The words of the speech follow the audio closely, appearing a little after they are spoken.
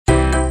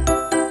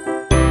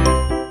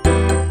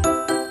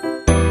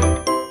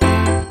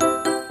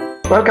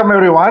Welcome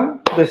everyone.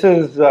 This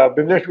is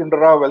Bimlesh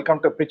Gundara. Welcome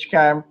to Pitch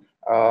Camp.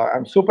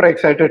 I'm super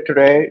excited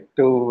today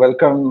to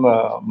welcome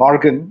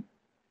Morgan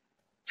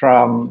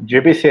from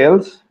JB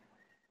Sales.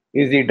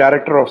 He's the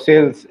Director of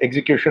Sales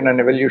Execution and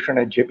Evolution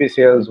at JB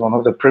Sales, one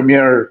of the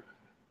premier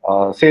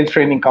sales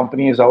training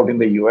companies out in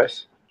the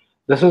US.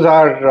 This is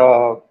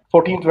our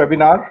 14th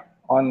webinar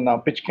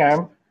on Pitch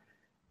Camp.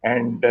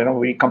 And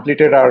we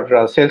completed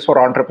our Sales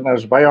for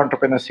Entrepreneurs by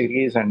Entrepreneur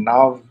series, and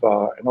now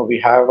we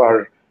have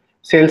our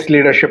Sales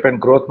Leadership and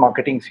Growth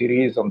Marketing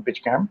series on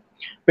Pitch Camp.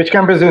 Pitch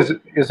Camp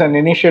is an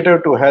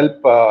initiative to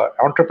help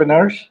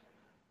entrepreneurs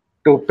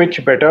to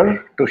pitch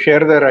better, to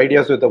share their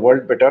ideas with the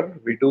world better.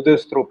 We do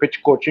this through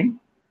pitch coaching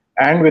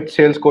and with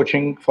sales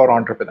coaching for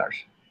entrepreneurs.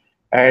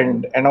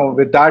 And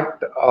with that,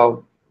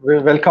 we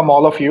welcome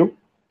all of you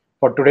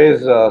for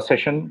today's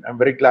session. I'm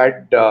very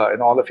glad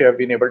all of you have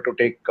been able to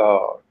take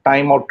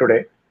time out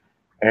today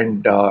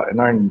and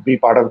and be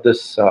part of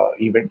this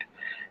event.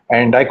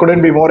 And I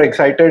couldn't be more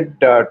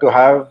excited to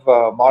have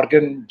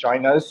Morgan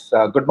join us.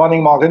 Good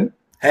morning, Morgan.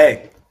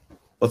 Hey,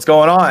 what's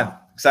going on?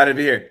 Excited to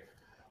be here.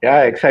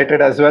 Yeah,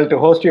 excited as well to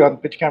host you on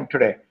Pitch Camp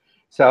today.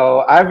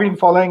 So I've been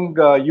following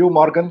you,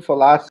 Morgan, for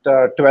last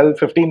 12,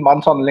 15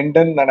 months on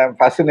LinkedIn, and I'm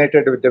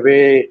fascinated with the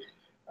way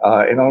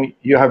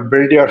you have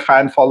built your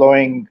fan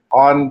following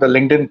on the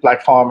LinkedIn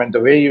platform and the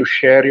way you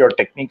share your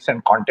techniques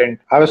and content.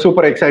 I was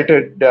super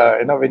excited,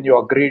 when you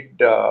agreed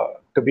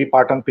to be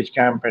part on Pitch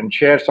Camp and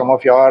share some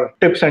of your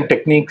tips and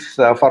techniques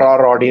for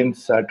our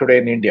audience today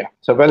in India.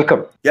 So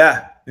welcome.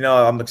 Yeah,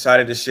 I'm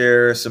excited to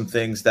share some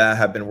things that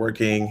have been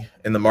working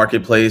in the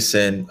marketplace,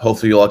 and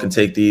hopefully you all can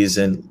take these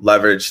and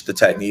leverage the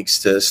techniques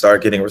to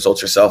start getting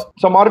results yourself.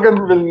 So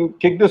Morgan, will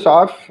kick this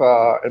off.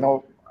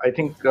 I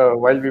think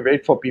while we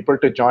wait for people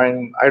to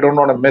join, I don't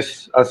want to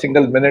miss a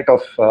single minute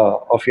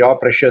of your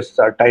precious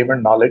time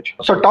and knowledge.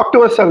 So talk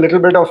to us a little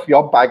bit of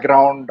your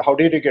background. How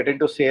did you get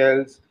into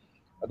sales?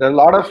 There are a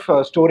lot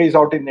of stories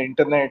out in the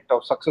internet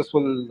of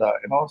successful,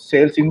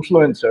 sales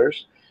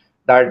influencers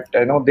that,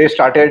 they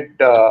started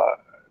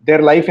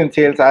their life in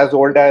sales as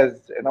old as,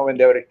 when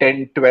they were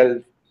 10,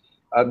 12.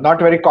 Not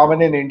very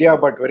common in India,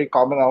 but very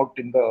common out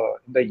in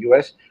the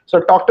US. So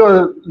talk to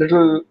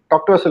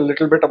us a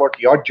little bit about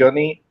your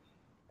journey,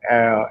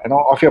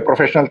 of your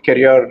professional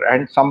career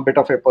and some bit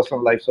of your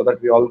personal life, so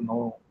that we all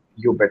know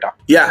you better.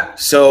 Yeah.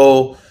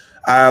 So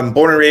I'm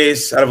born and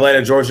raised out of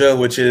Atlanta, Georgia,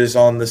 which is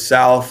on the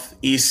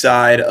southeast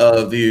side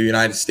of the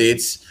United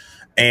States.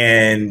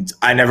 And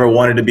I never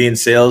wanted to be in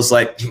sales,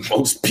 like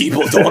most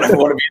people don't ever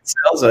want to be in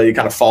sales. So you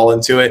kind of fall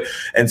into it.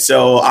 And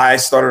so I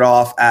started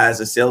off as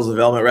a sales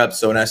development rep,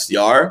 so an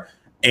SDR.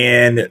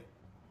 And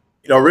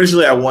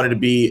originally I wanted to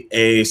be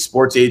a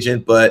sports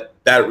agent, but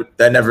that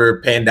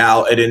never panned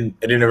out. It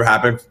didn't ever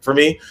happen for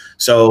me.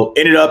 So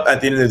ended up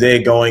at the end of the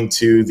day going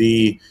to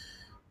the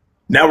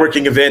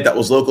networking event that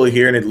was locally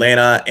here in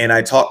Atlanta. And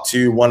I talked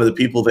to one of the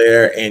people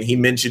there, and he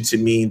mentioned to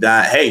me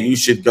that, hey, you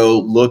should go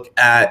look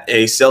at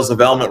a sales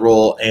development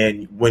role.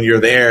 And when you're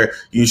there,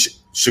 you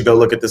should go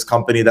look at this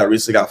company that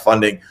recently got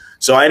funding.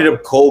 So I ended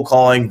up cold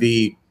calling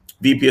the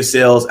VP of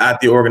sales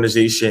at the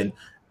organization,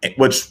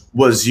 which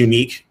was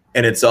unique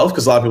in itself,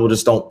 because a lot of people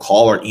just don't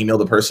call or email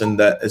the person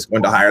that is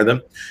going to hire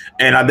them.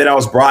 And then I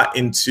was brought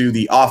into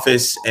the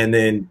office, and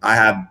then I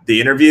had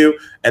the interview.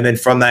 And then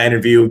from that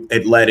interview,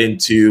 it led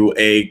into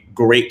a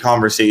great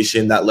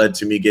conversation that led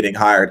to me getting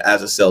hired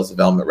as a sales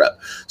development rep.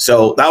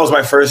 So that was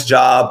my first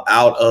job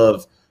out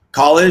of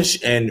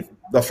college. And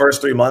the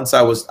first 3 months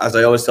I was, as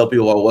I always tell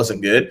people, I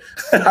wasn't good.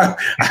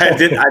 I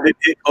did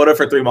hit quota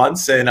for 3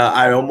 months, and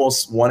I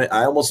almost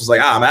was like,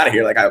 I'm out of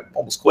here. Like I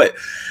almost quit.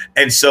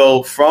 And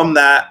so from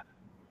that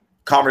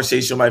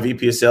conversation with my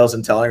VP of sales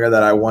and telling her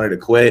that I wanted to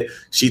quit,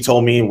 she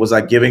told me,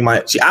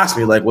 she asked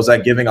me, was I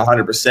giving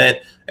 100%?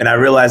 And I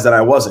realized that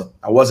I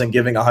wasn't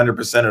giving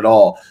 100% at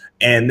all.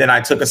 And then I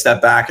took a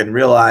step back and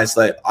realized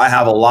that I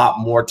have a lot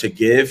more to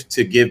give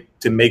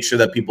to make sure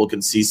that people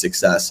can see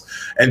success.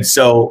 And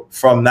so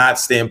from that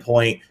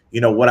standpoint,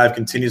 what I've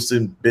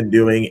continuously been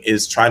doing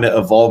is trying to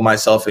evolve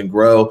myself and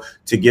grow,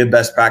 to give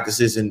best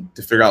practices and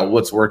to figure out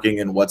what's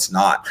working and what's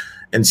not.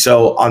 And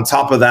so on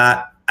top of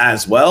that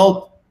as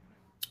well,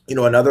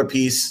 another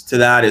piece to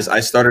that is I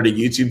started a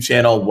YouTube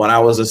channel when I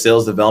was a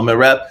sales development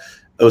rep.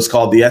 It was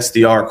called the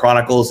SDR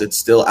Chronicles. It's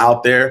still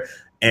out there.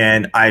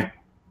 And I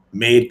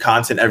made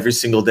content every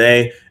single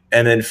day.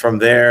 And then from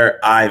there,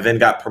 I then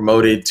got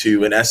promoted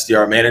to an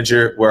SDR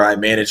manager, where I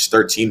managed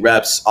 13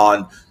 reps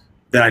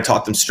then I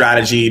taught them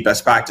strategy,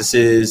 best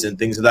practices, and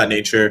things of that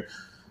nature.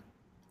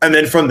 And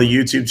then from the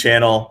YouTube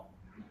channel,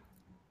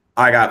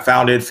 I got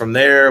founded from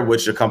there,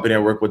 which the company I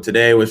work with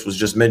today, which was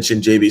just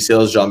mentioned, JB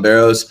Sales, John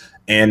Barrows.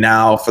 And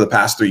now for the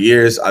past 3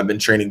 years, I've been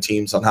training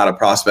teams on how to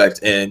prospect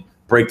and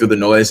break through the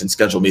noise and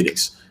schedule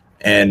meetings.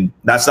 And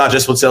that's not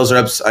just with sales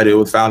reps. I do it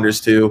with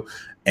founders too.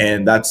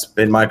 And that's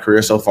been my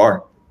career so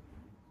far.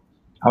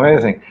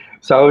 Amazing.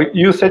 So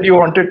you said you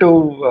wanted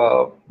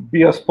to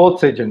be a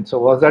sports agent. So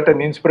was that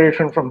an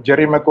inspiration from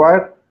Jerry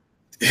Maguire?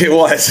 It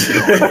was.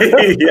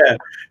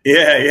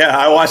 Yeah.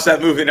 I watched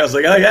that movie and I was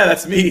like, oh yeah,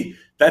 that's me.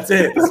 That's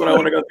it. That's what I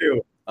want to go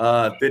do.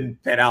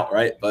 Didn't pan out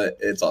right, but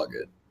it's all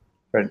good.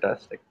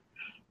 Fantastic.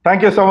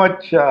 Thank you so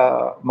much,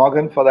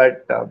 Morgan, for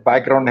that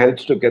background.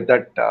 Helps to get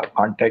that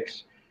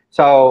context.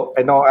 So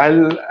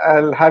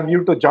I'll have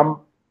you to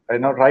jump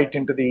right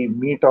into the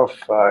meat of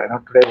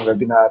today's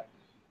webinar.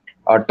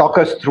 Talk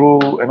us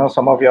through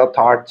some of your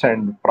thoughts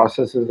and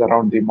processes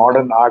around the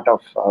modern art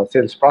of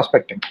sales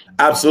prospecting.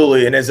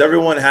 Absolutely. And as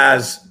everyone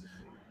has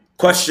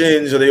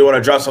questions or they want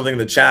to drop something in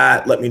the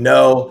chat, let me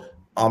know.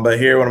 But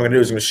here, what I'm going to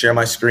do is I'm going to share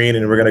my screen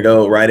and we're going to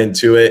go right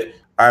into it.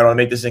 All right, I want to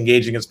make this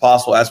engaging as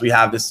possible as we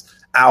have this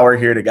hour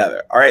here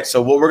together. All right,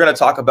 so what we're going to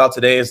talk about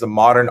today is the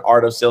modern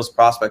art of sales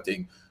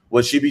prospecting.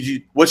 What should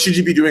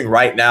you be doing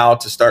right now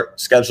to start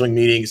scheduling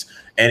meetings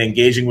and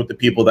engaging with the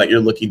people that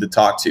you're looking to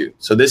talk to?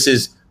 So this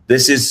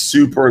is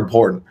super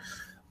important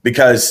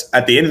because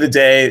at the end of the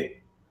day,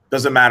 it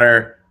doesn't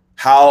matter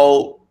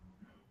how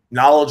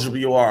knowledgeable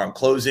you are on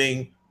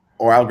closing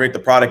or how great the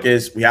product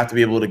is, we have to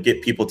be able to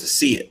get people to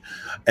see it.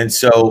 And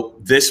so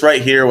this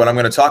right here, what I'm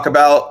going to talk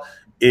about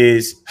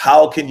is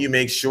how can you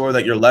make sure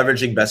that you're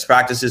leveraging best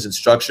practices and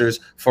structures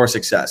for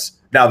success.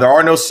 Now, there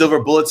are no silver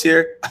bullets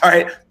here. All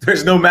right.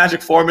 There's no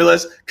magic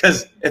formulas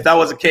because if that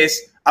was the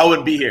case, I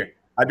wouldn't be here.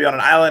 I'd be on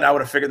an island. I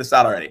would have figured this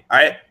out already. All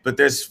right. But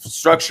there's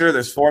structure,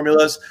 there's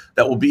formulas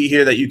that will be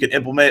here that you can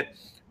implement.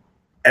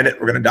 And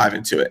we're going to dive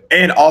into it.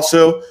 And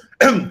also,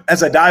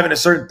 as I dive into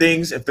certain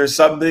things, if there's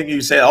something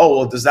you say, oh,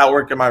 well, does that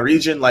work in my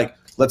region? Like,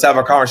 let's have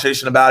a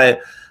conversation about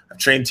it. I've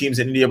trained teams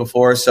in India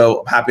before,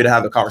 so I'm happy to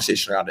have a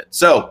conversation around it.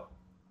 So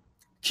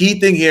key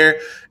thing here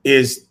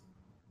is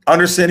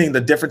understanding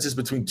the differences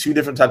between two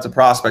different types of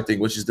prospecting,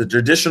 which is the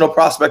traditional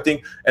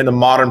prospecting and the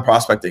modern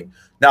prospecting.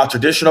 Now,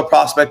 traditional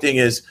prospecting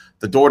is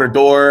the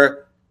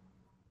door-to-door,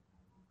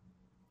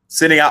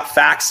 sending out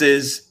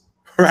faxes,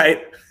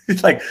 right?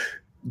 Like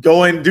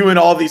doing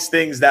all these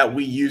things that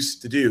we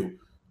used to do,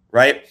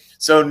 right?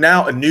 So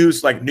now a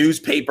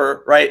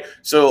newspaper, right?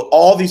 So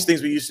all these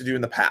things we used to do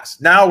in the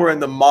past. Now we're in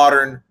the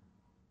modern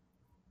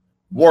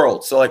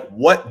world. So like,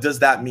 what does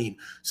that mean?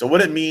 So what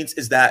it means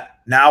is that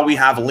now we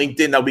have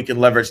LinkedIn that we can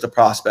leverage to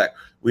prospect.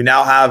 We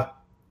now have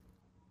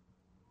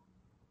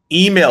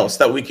emails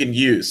that we can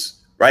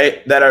use,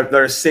 right? That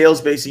are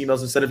sales-based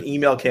emails instead of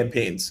email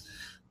campaigns.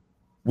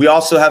 We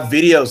also have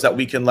videos that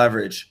we can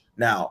leverage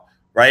now,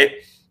 right?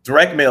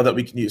 Direct mail that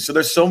we can use. So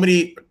there's so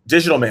many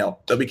digital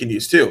mail that we can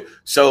use too.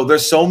 So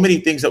there's so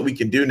many things that we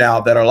can do now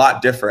that are a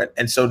lot different.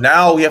 And so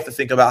now we have to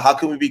think about how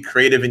can we be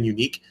creative and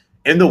unique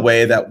in the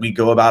way that we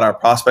go about our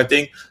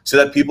prospecting so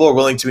that people are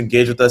willing to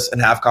engage with us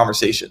and have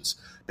conversations.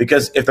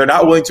 Because if they're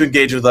not willing to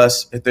engage with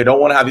us, if they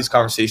don't want to have these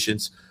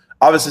conversations,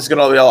 obviously it's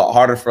going to be a lot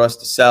harder for us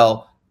to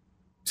sell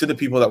to the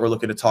people that we're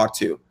looking to talk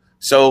to.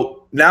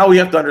 So now we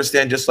have to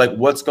understand just like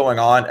what's going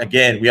on.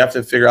 Again, we have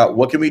to figure out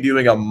what can we do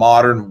in a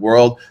modern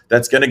world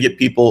that's going to get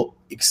people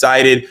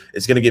excited.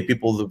 It's going to get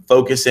people to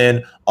focus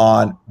in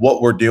on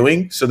what we're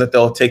doing so that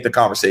they'll take the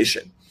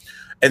conversation.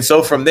 And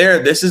so from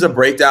there, this is a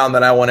breakdown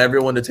that I want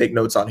everyone to take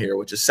notes on here,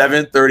 which is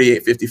 7,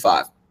 38,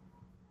 55.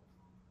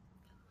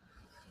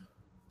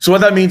 So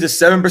what that means is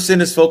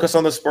 7% is focus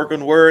on the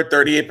spoken word,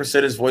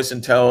 38% is voice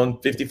and tone,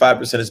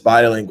 55% is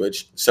body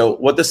language. So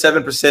what the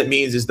 7%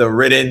 means is the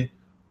written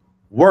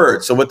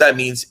word. So what that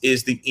means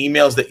is the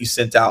emails that you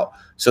sent out.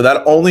 So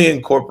that only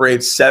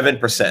incorporates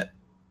 7%.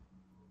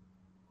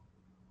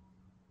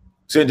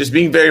 So just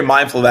being very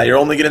mindful of that. You're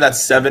only getting that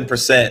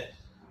 7%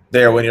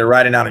 there when you're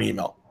writing out an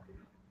email.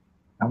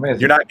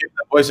 Amazing. You're not getting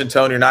the voice and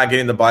tone. You're not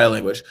getting the body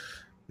language.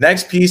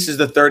 Next piece is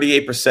the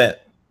 38%.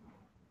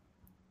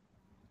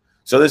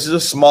 So this is a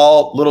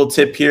small little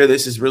tip here.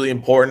 This is really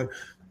important.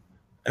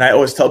 And I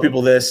always tell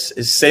people this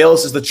is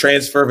sales is the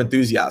transfer of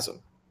enthusiasm.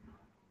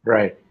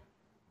 Right.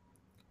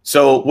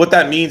 So what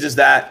that means is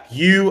that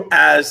you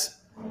as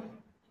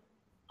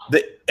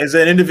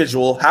an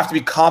individual have to be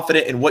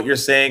confident in what you're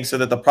saying so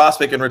that the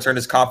prospect in return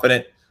is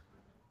confident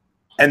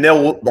and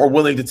are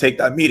willing to take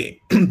that meeting.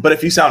 But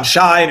if you sound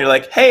shy and you're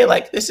like, hey,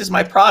 like this is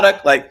my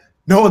product, like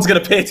no one's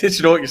going to pay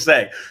attention to what you're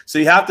saying. So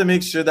you have to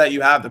make sure that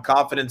you have the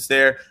confidence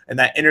there and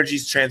that energy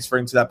is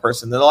transferring to that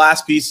person. Then the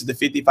last piece is the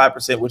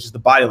 55%, which is the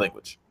body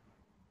language.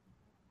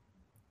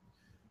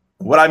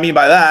 What I mean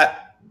by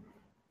that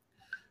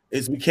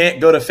is we can't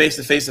go to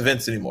face-to-face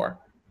events anymore.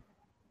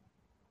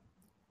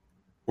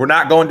 We're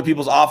not going to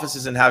people's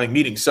offices and having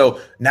meetings. So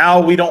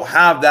now we don't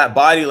have that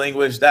body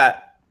language,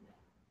 that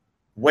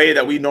way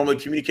that we normally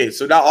communicate.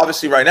 So now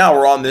obviously right now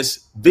we're on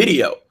this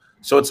video.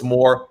 So it's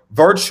more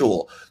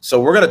virtual. So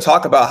we're going to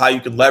talk about how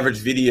you can leverage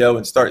video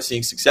and start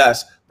seeing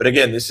success. But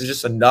again, this is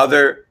just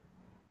another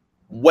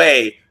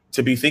way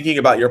to be thinking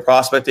about your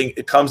prospecting.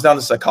 It comes down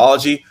to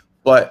psychology,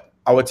 but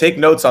I would take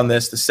notes on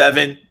this, the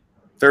 7,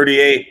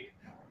 38,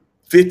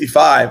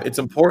 55. It's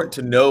important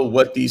to know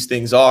what these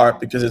things are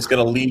because it's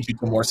going to lead you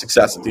to more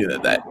success at the end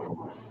of the day.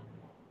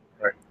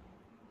 Right.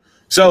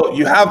 So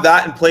you have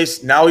that in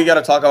place. Now we got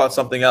to talk about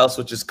something else,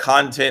 which is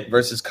content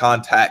versus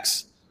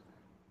context.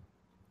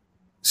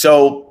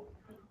 So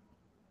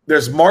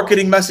there's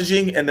marketing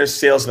messaging and there's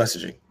sales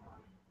messaging.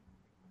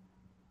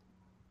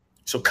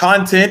 So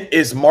content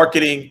is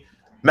marketing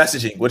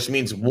messaging, which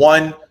means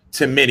one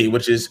to many,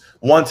 which is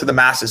one to the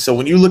masses. So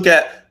when you look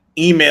at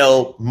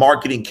email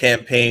marketing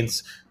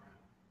campaigns,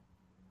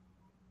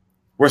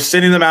 we're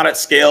sending them out at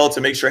scale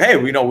to make sure, hey,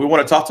 we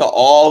want to talk to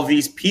all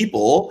these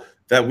people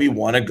that we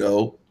want to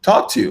go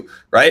talk to,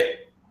 right?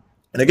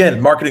 And again,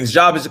 marketing's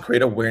job is to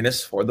create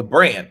awareness for the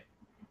brand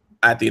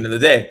at the end of the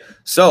day.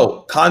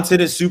 So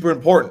content is super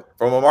important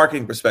from a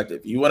marketing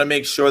perspective. You want to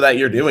make sure that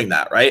you're doing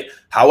that, right?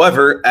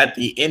 However, at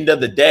the end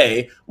of the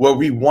day, what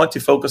we want to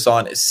focus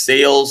on is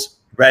sales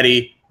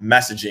ready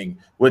messaging,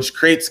 which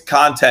creates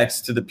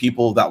context to the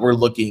people that we're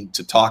looking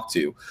to talk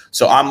to.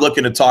 So I'm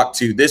looking to talk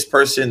to this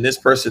person, this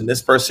person,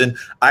 this person.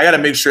 I got to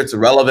make sure it's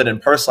relevant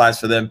and personalized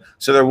for them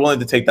so they're willing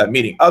to take that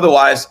meeting.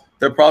 Otherwise,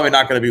 they're probably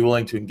not going to be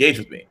willing to engage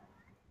with me.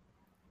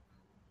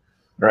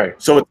 Right.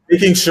 So it's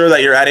making sure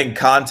that you're adding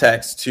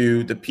context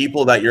to the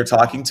people that you're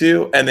talking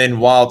to. And then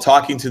while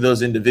talking to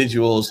those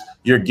individuals,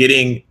 you're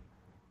getting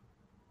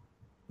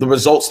the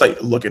results that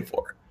you're looking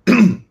for.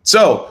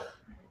 So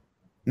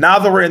now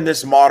that we're in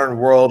this modern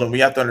world and we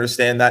have to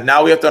understand that,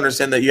 now we have to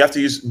understand that you have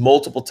to use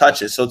multiple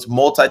touches. So it's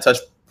multi-touch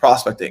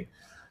prospecting.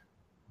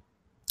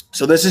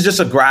 So this is just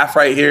a graph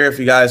right here. If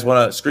you guys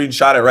want to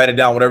screenshot it, write it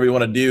down, whatever you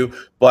want to do.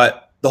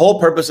 But the whole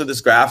purpose of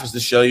this graph is to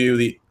show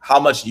you how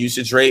much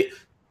usage rate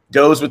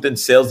goes within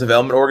sales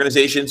development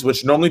organizations,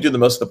 which normally do the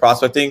most of the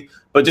prospecting,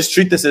 but just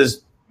treat this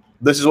as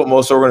this is what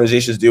most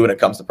organizations do when it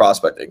comes to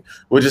prospecting,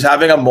 which is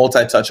having a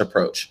multi-touch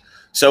approach.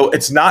 So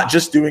it's not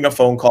just doing a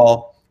phone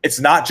call. It's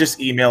not just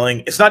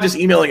emailing. It's not just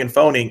emailing and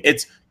phoning.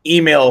 It's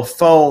email,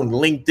 phone,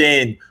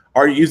 LinkedIn.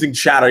 Are you using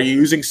chat? Are you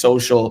using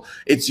social?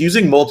 It's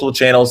using multiple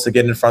channels to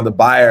get in front of the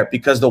buyer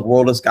because the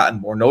world has gotten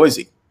more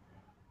noisy.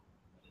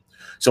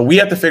 So we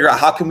have to figure out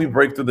how can we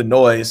break through the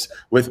noise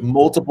with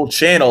multiple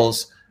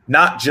channels,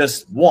 not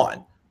just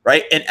one,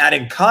 right? And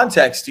adding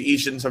context to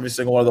each and every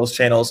single one of those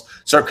channels.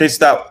 So it creates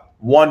that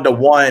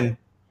one-to-one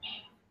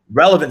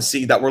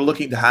relevancy that we're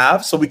looking to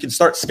have so we can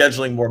start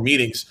scheduling more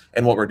meetings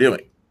in what we're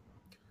doing.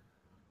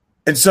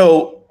 And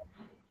so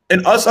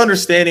in us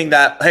understanding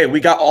that, hey, we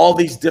got all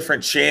these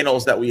different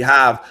channels that we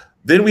have,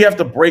 then we have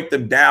to break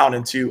them down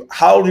into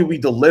how do we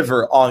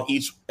deliver on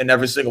each and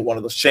every single one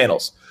of those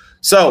channels.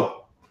 So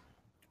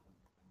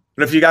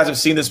but if you guys have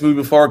seen this movie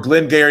before,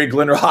 Glenn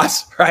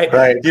Ross, right?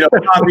 Right. You know,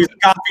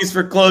 copies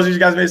for closers. You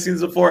guys may have seen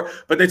this before,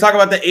 but they talk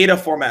about the AIDA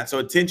format. So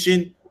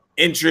attention,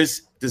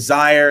 interest,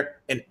 desire,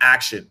 and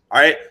action.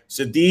 All right.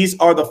 So these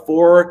are the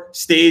 4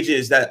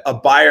 stages that a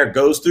buyer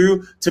goes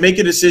through to make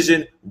a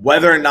decision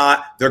whether or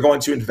not they're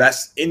going to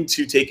invest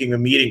into taking a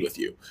meeting with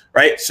you.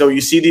 Right. So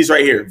you see these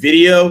right here: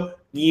 video,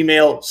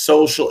 email,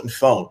 social, and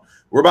phone.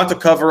 We're about to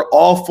cover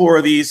all 4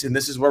 of these, and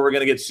this is where we're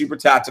going to get super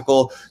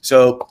tactical.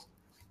 So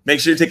make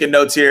sure you're taking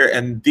notes here.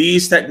 And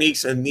these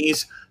techniques and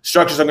these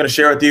structures I'm going to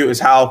share with you is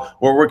how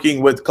we're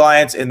working with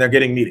clients and they're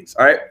getting meetings.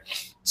 All right.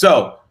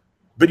 So,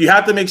 but you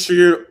have to make sure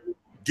you're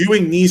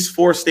doing these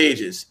 4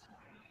 stages.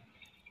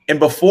 And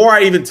before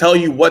I even tell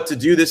you what to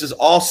do, this is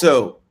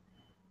also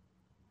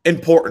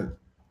important.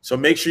 So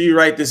make sure you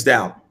write this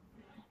down.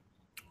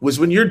 Was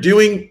when you're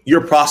doing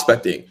your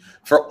prospecting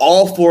for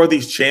all 4 of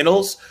these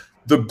channels,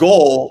 the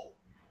goal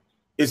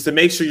is to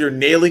make sure you're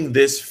nailing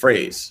this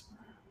phrase.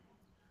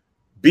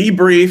 Be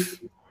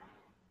brief,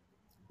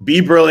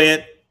 be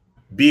brilliant,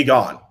 be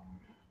gone.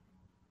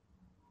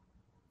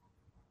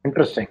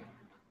 Interesting.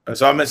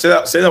 So I'm going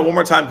to say that one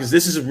more time because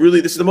this is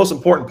the most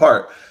important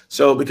part.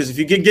 So because if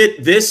you can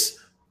get this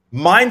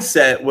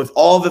mindset with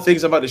all the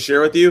things I'm about to share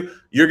with you,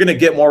 you're going to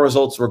get more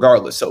results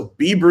regardless. So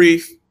be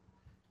brief,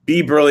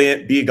 be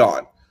brilliant, be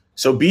gone.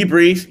 So be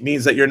brief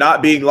means that you're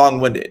not being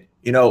long-winded.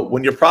 You know,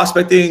 when you're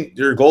prospecting,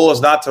 your goal is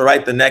not to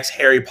write the next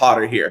Harry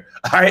Potter here.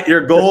 All right.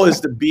 Your goal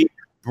is to be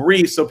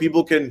brief so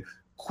people can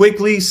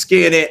quickly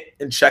scan it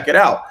and check it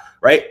out,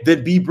 right?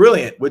 Then be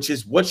brilliant, which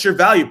is what's your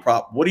value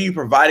prop? What are you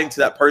providing to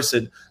that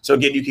person? So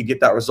again, you can get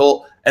that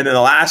result. And then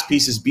the last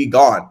piece is be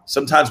gone.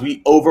 Sometimes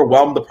we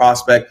overwhelm the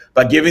prospect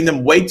by giving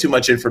them way too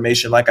much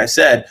information, like I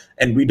said,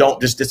 and we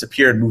don't just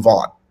disappear and move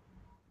on.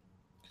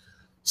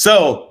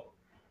 So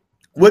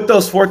with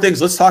those 4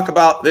 things, let's talk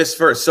about this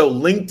first. So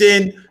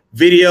LinkedIn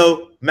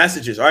video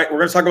messages. All right, we're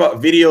going to talk about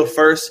video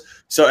first.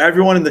 So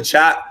everyone in the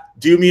chat,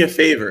 do me a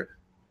favor.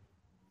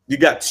 You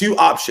got 2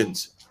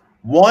 options.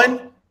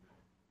 One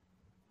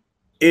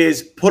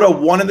is put a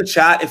 1 in the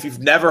chat if you've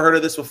never heard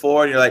of this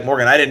before and you're like,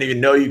 Morgan, I didn't even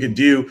know you could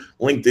do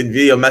LinkedIn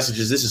video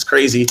messages. This is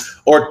crazy.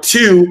 Or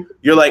 2,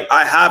 you're like,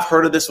 I have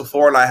heard of this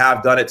before and I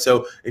have done it.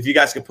 So if you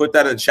guys can put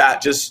that in the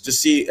chat just to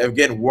see,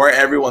 again, where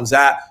everyone's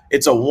at.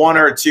 It's a 1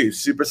 or a 2.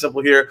 Super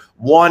simple here.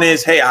 1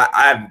 is, hey,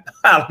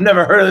 I've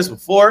never heard of this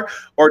before.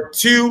 Or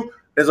 2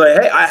 is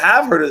like, hey, I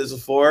have heard of this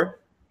before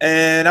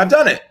and I've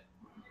done it.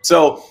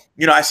 So,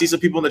 you know, I see some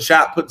people in the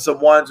chat putting some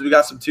 1s. We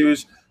got some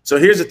 2s. So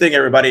here's the thing,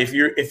 everybody. If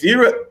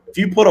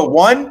you put a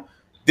 1,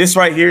 this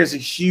right here is a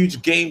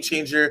huge game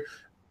changer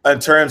in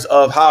terms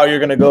of how you're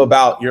going to go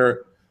about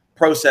your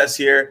process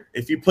here.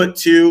 If you put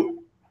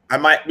 2, I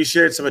might be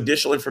sharing some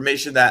additional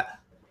information that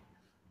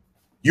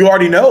you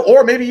already know,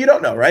 or maybe you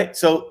don't know, right?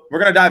 So we're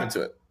going to dive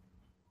into it.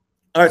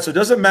 All right, so it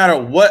doesn't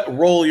matter what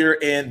role you're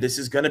in, this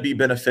is going to be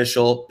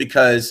beneficial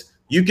because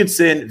you can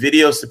send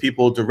videos to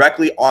people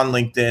directly on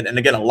LinkedIn. And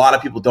again, a lot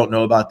of people don't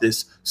know about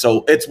this.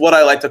 So it's what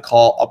I like to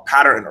call a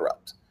pattern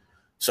interrupt.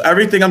 So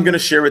everything I'm going to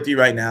share with you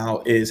right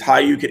now is how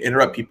you can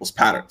interrupt people's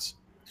patterns.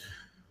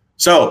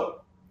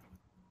 So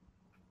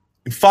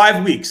in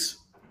 5 weeks,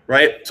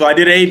 right? So I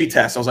did an A/B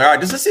test. I was like, all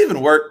right, does this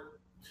even work?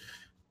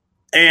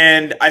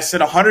 And I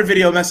sent 100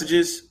 video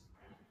messages.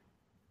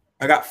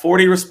 I got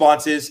 40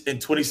 responses in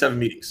 27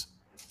 meetings.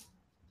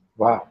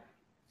 Wow.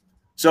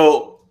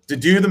 So to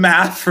do the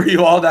math for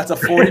you all, that's a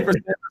 40%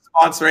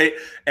 response rate,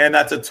 and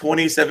that's a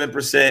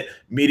 27%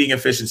 meeting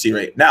efficiency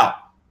rate. Now,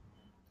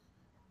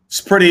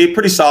 it's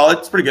pretty solid.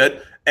 It's pretty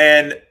good.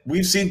 And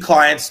we've seen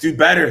clients do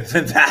better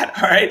than that.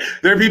 All right.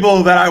 There are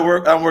people that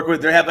I'm working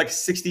with, they have like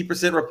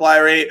 60% reply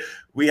rate.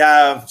 We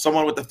have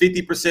someone with a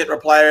 50%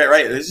 reply rate,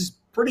 right? This is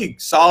pretty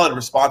solid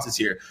responses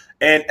here.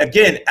 And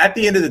again, at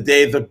the end of the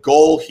day, the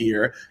goal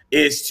here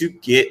is to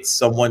get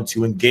someone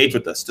to engage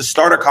with us, to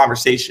start a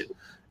conversation.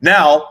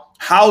 Now,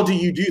 how do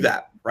you do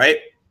that, right?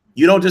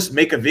 You don't just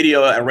make a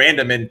video at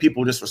random and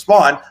people just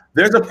respond.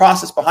 There's a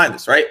process behind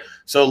this, right?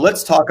 So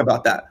let's talk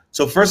about that.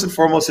 So first and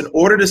foremost, in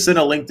order to send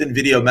a LinkedIn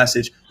video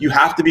message, you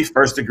have to be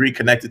first degree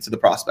connected to the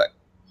prospect.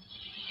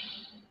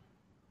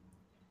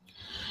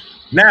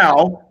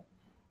 Now,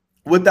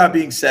 with that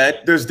being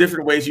said, there's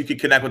different ways you can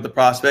connect with the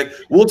prospect.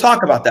 We'll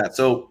talk about that.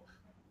 So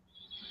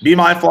be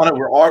mindful on it.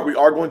 We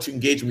are going to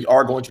engage and we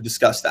are going to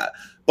discuss that.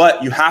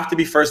 But you have to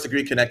be first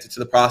degree connected to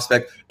the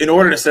prospect in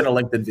order to send a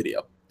LinkedIn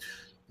video.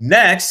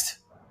 Next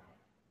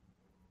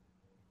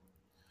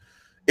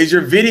is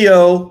your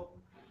video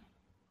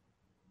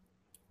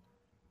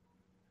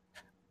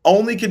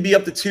only can be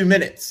up to 2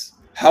 minutes.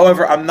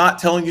 However, I'm not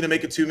telling you to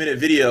make a 2-minute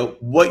video.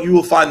 What you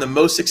will find the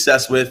most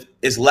success with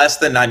is less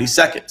than 90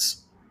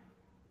 seconds.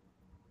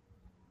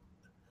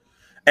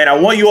 And I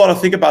want you all to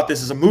think about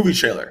this as a movie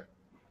trailer.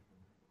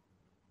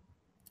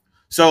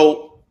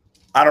 So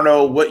I don't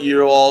know what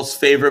your all's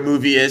favorite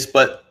movie is,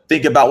 but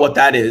think about what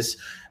that is.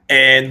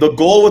 And the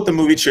goal with the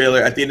movie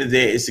trailer at the end of the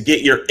day is to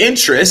get your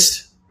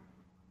interest,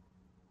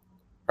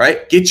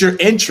 right? Get your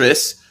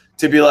interest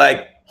to be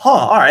like,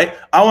 all right,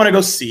 I want to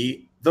go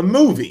see the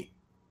movie.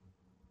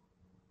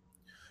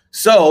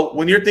 So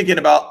when you're thinking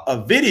about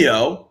a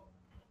video,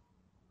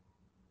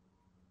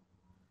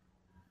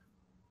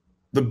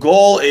 the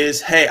goal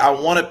is, hey, I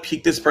want to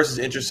pique this person's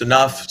interest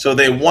enough so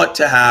they want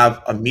to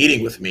have a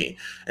meeting with me.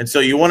 And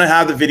so you want to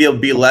have the video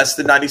be less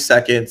than 90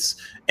 seconds,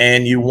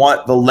 and you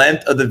want the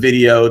length of the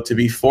video to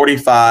be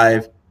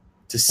 45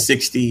 to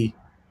 60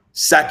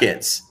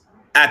 seconds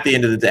at the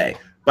end of the day.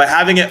 By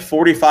having it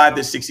 45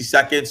 to 60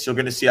 seconds, you're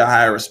going to see a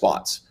higher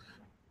response.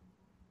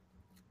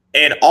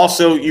 And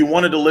also, you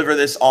want to deliver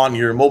this on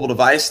your mobile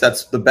device.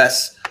 That's the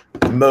best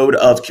mode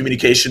of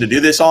communication to do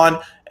this on,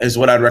 is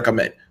what I'd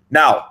recommend.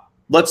 Now,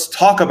 let's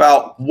talk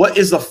about what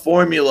is the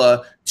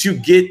formula to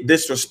get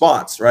this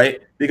response, right?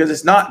 Because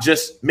it's not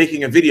just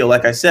making a video,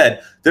 like I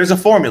said. There's a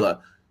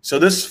formula. So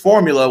this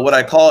formula, what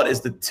I call it, is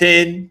the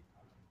 10,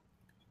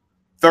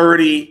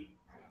 30,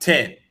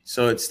 10.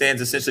 So it stands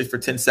essentially for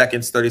 10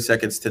 seconds, 30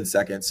 seconds, 10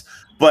 seconds.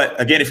 But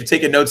again, if you're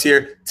taking notes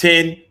here,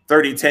 10,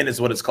 30, 10 is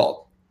what it's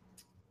called.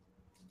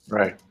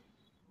 Right.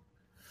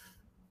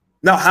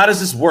 Now, how does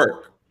this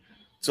work?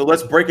 So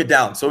let's break it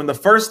down. So in the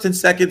first 10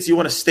 seconds, you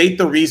want to state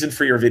the reason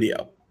for your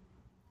video.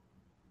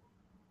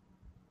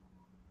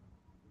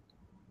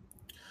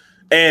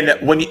 And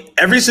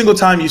every single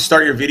time you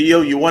start your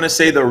video, you want to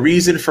say the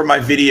reason for my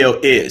video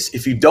is.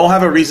 If you don't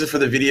have a reason for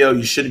the video,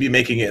 you shouldn't be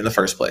making it in the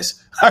first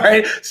place. All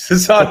right.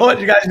 So I don't want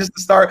you guys just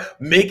to start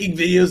making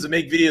videos to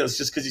make videos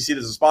just because you see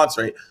this response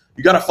rate.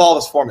 You got to follow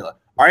this formula.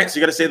 All right. So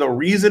you got to say the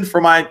reason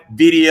for my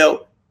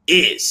video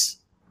is.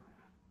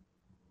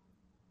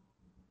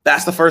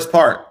 That's the first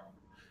part.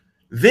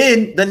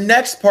 Then the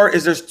next part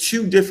is there's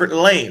 2 different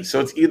lanes. So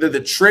it's either the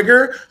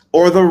trigger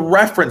or the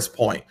reference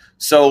point.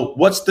 So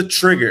what's the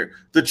trigger?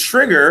 The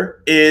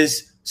trigger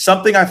is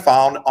something I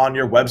found on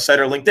your website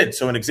or LinkedIn.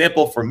 So an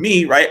example for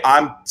me, right?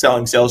 I'm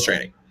selling sales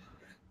training.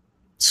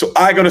 So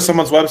I go to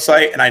someone's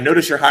website and I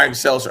notice you're hiring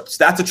sales reps.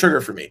 That's a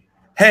trigger for me.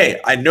 Hey,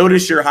 I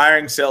notice you're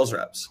hiring sales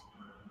reps.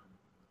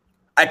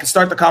 I can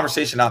start the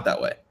conversation out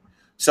that way.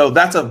 So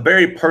that's a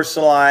very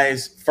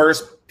personalized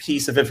first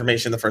piece of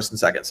information in the first 10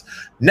 seconds.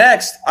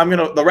 Next,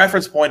 the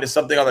reference point is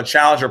something on the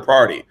challenge or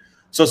priority.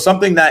 So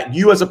something that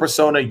you as a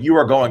persona, you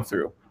are going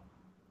through.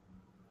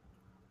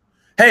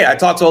 Hey, I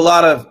talked to a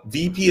lot of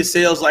VP of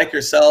sales like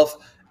yourself,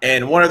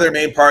 and one of their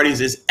main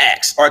priorities is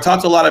X. Or I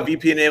talked to a lot of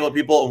VP enabled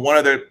people, and one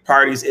of their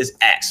priorities is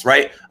X,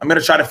 right? I'm going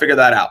to try to figure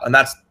that out. And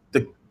that's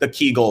the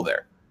key goal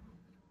there.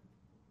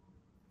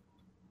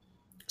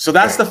 So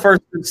that's the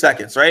first 10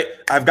 seconds, right?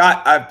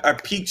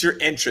 I've piqued your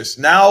interest.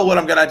 Now what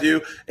I'm going to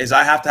do is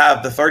I have to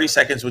have the 30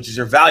 seconds, which is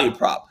your value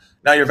prop.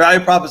 Now your value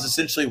prop is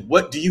essentially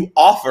what do you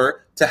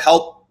offer to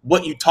help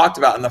what you talked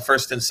about in the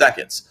first 10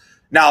 seconds.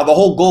 Now the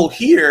whole goal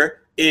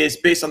here is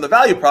based on the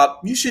value prop.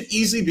 You should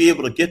easily be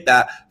able to get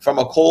that from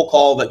a cold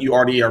call that you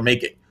already are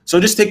making. So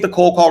just take the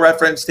cold call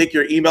reference, take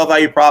your email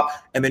value prop,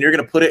 and then you're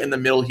going to put it in the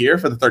middle here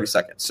for the 30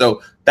 seconds.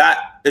 So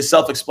that is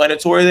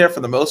self-explanatory there for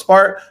the most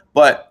part,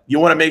 but you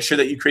want to make sure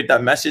that you create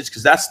that message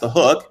because that's the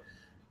hook.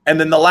 And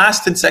then the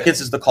last 10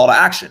 seconds is the call to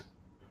action.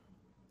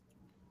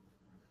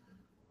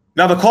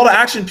 Now, the call to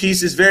action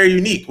piece is very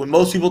unique. When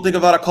most people think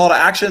about a call to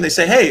action, they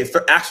say, hey,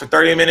 ask for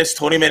 30 minutes,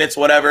 20 minutes,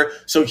 whatever.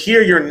 So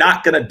here, you're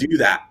not going to do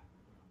that.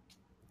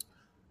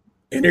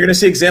 And you're going to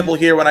see example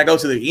here when I go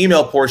to the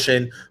email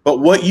portion. But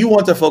what you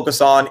want to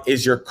focus on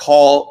is your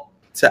call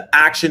to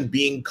action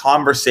being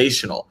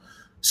conversational.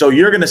 So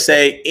you're going to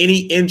say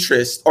any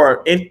interest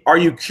or are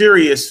you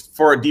curious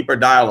for a deeper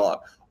dialogue?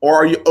 Or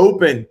are you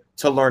open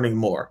to learning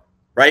more?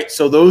 Right?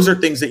 So those are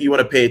things that you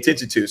want to pay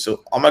attention to.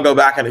 So I'm going to go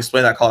back and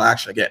explain that call to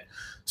action again.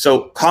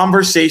 So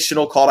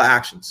conversational call to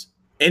actions,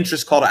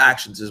 interest call to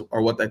actions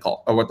are what they're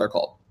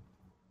called.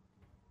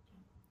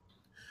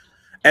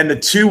 And the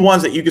two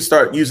ones that you can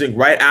start using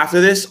right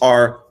after this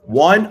are,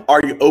 one,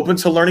 are you open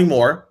to learning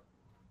more?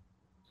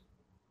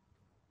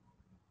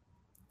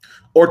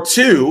 Or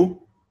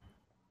two,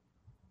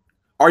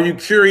 are you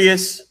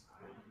curious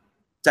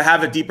to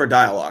have a deeper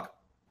dialogue?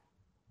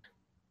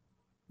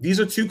 These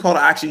are two call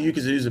to action you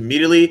can use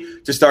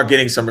immediately to start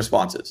getting some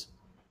responses.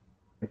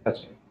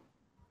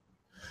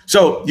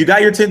 So you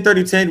got your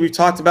 10-30-10. We've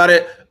talked about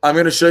it. I'm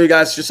going to show you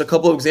guys just a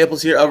couple of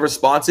examples here of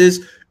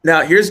responses.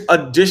 Now, here's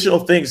additional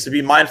things to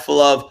be mindful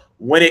of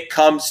when it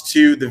comes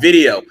to the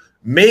video.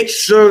 Make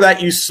sure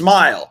that you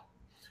smile.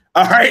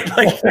 All right.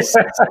 Like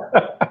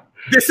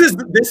this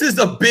is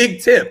a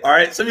big tip. All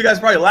right. Some of you guys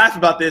probably laugh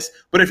about this,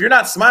 but if you're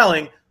not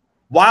smiling,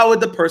 why would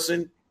the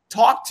person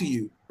talk to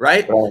you?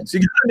 Right. So you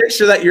got to make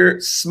sure that you're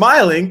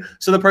smiling.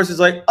 So the person's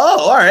like,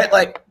 oh, all right.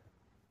 Like,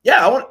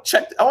 yeah, I want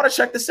to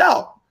check this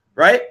out.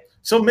 Right.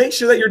 So make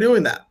sure that you're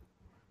doing that.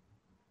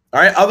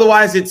 All right.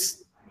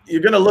 Otherwise,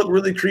 you're going to look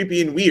really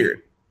creepy and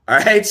weird. All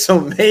right. So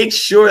make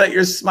sure that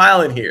you're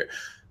smiling here.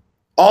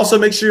 Also,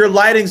 make sure your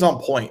lighting's on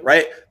point,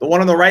 right? The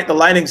one on the right, the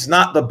lighting's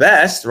not the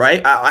best,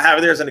 right? I have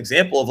it there as an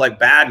example of like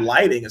bad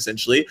lighting,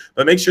 essentially.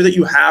 But make sure that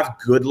you have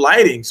good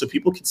lighting so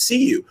people can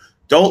see you.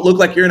 Don't look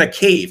like you're in a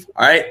cave.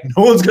 All right.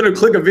 No one's going to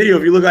click a video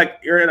if you look like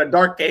you're in a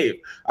dark cave.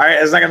 All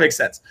right. It's not going to make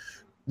sense.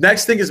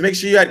 Next thing is make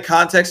sure you add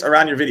context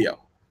around your video.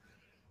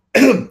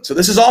 So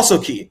this is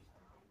also key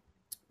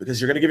because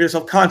you're going to give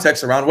yourself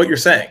context around what you're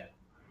saying.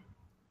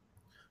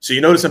 So you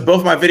notice in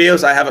both my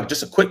videos, I have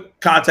just a quick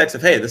context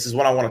of, hey, this is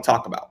what I want to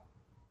talk about.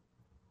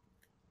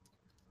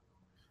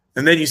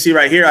 And then you see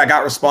right here, I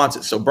got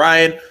responses. So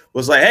Brian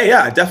was like, hey,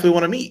 yeah, I definitely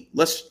want to meet.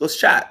 Let's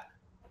chat.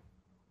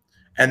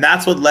 And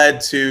that's what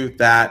led to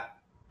that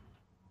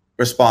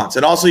response.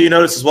 And also you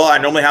notice as well, I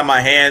normally have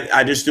my hand.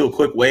 I just do a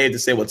quick wave to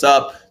say what's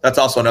up. That's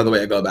also another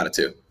way I go about it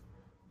too.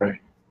 Right.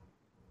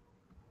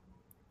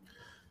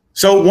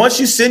 So once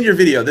you send your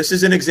video, this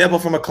is an example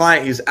from a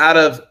client. He's out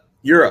of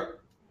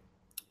Europe.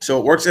 So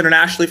it works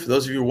internationally for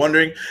those of you who are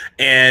wondering.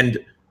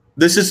 And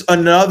this is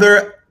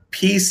another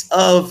piece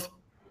of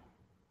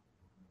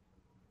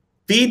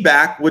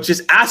feedback, which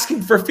is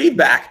asking for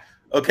feedback.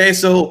 Okay,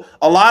 so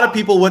a lot of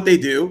people, what they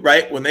do,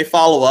 right, when they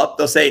follow up,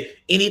 they'll say,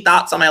 any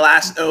thoughts on my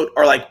last note,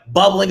 or like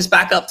bubblings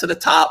back up to the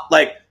top.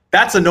 Like,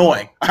 that's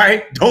annoying. All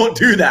right, don't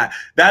do that.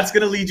 That's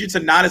going to lead you to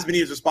not as many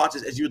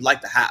responses as you would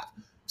like to have.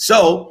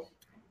 So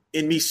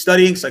in me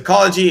studying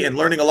psychology and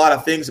learning a lot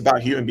of things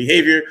about human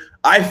behavior,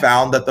 I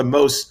found that the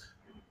most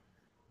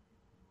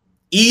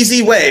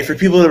easy way for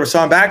people to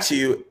respond back to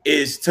you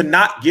is to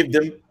not give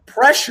them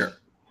pressure.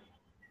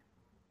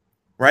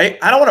 Right?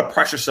 I don't want to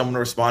pressure someone to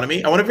respond to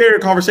me. I want to be very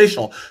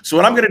conversational. So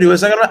what I'm going to do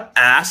is I'm going to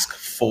ask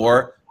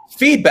for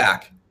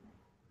feedback.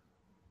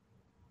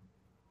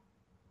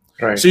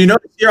 Right. So you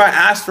notice here I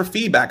asked for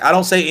feedback. I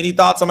don't say any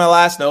thoughts on my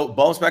last note.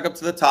 Bumps back up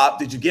to the top.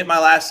 Did you get my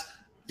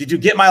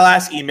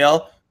last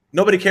email?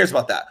 Nobody cares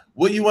about that.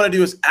 What you want to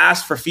do is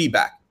ask for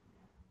feedback.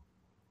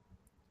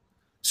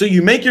 So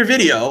you make your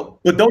video,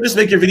 but don't just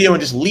make your video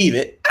and just leave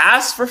it.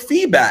 Ask for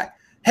feedback.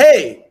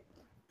 Hey,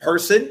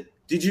 person,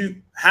 did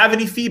you have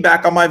any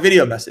feedback on my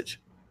video message?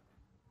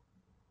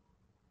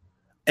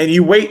 And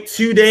you wait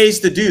 2 days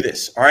to do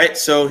this. All right.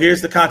 So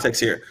here's the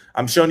context here.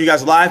 I'm showing you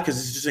guys live because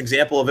this is just an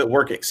example of it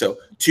working. So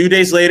 2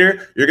 days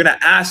later, you're going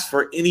to ask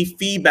for any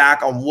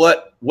feedback on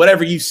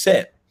whatever you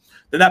said.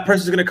 Then that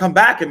person's going to come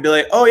back and be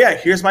like, oh yeah,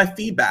 here's my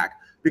feedback.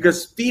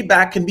 Because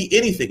feedback can be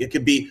anything. It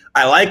could be,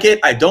 I like it,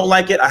 I don't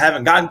like it, I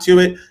haven't gotten to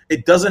it.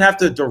 It doesn't have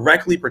to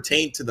directly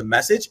pertain to the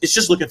message. It's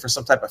just looking for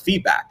some type of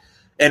feedback.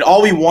 And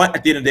all we want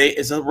at the end of the day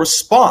is a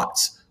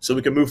response so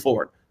we can move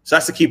forward. So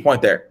that's the key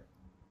point there.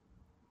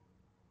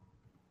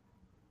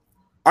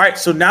 All right,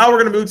 so now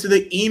we're going to move to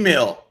the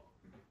email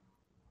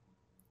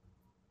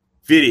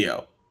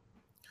video.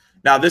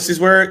 Now, this is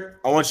where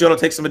I want you all to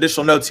take some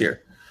additional notes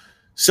here.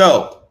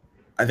 So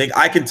I think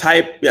I can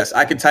type, yes,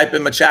 I can type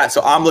in my chat.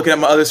 So I'm looking at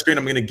my other screen.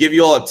 I'm going to give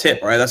you all a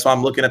tip, all right? That's why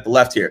I'm looking at the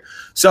left here.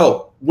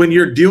 So when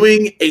you're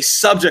doing a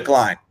subject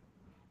line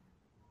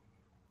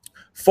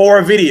for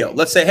a video,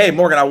 let's say, hey,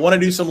 Morgan, I want to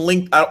do some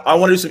I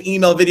want to do some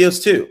email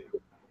videos too.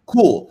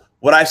 Cool.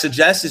 What I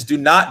suggest is do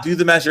not do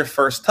them as your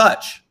first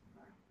touch.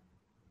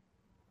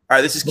 All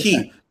right, this is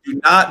key.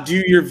 Do not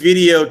do your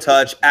video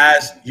touch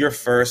as your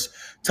first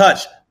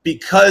touch,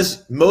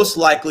 because most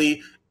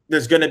likely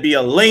there's going to be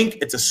a link.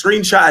 It's a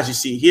screenshot, as you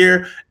see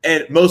here,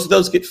 and most of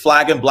those get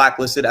flagged and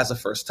blacklisted as a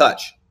first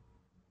touch.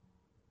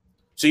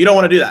 So you don't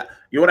want to do that.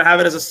 You want to have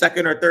it as a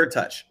second or third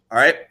touch, all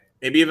right?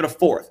 Maybe even a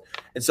fourth.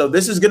 And so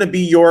this is going to be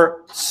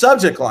your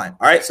subject line,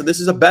 all right? So this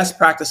is a best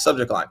practice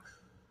subject line.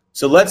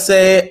 So let's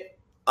say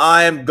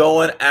I'm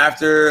going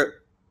after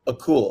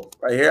Akul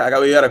right here.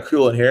 We got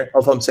Akul in here.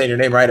 Hope I'm saying your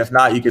name right. If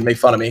not, you can make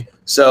fun of me.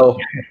 So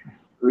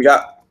we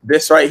got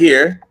this right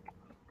here.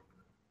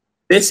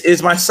 This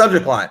is my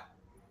subject line,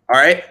 all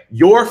right?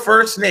 Your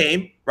first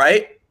name,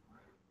 right?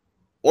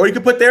 Or you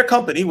can put their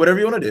company, whatever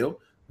you want to do.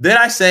 Then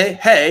I say,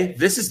 hey,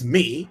 this is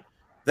me.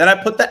 Then I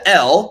put the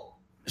L.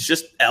 It's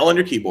just L on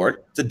your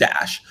keyboard. It's a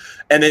dash.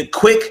 And then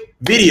quick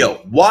video.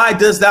 Why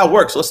does that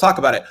work? So let's talk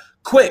about it.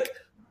 Quick.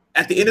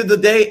 At the end of the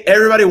day,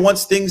 everybody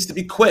wants things to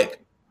be quick.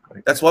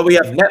 That's why we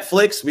have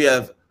Netflix. We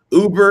have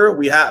Uber.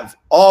 We have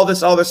all this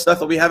stuff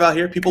that we have out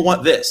here. People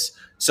want this.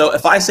 So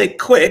if I say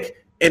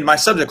quick in my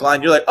subject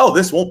line, you're like, oh,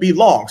 this won't be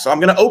long. So I'm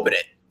going to open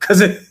it because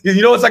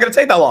you know it's not going to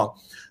take that long.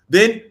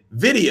 Then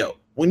video.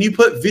 When you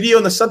put video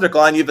in the subject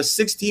line, you have a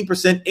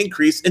 16%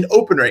 increase in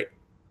open rate.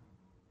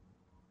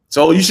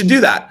 So you should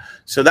do that.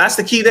 So that's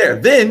the key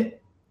there. Then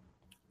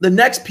the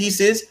next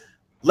piece is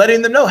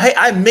letting them know, hey,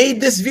 I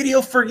made this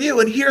video for you,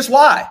 and here's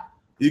why.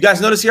 You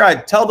guys notice here, I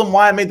tell them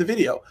why I made the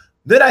video.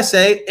 Then I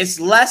say it's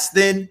less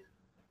than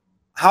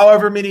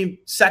however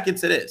many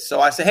seconds it is. So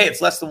I say, hey, it's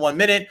less than 1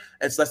 minute.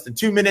 It's less than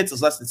 2 minutes.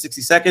 It's less than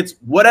 60 seconds,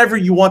 whatever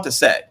you want to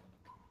say.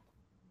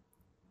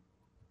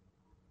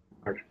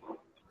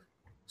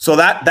 So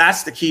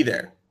that's the key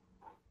there.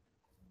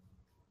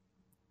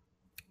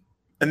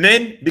 And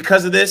then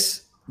because of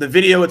this, the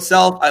video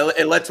itself,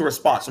 it led to a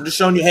response. I'm just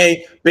showing you,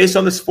 hey, based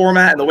on this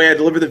format and the way I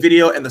deliver the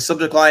video and the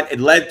subject line, it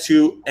led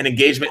to an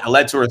engagement. It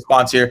led to a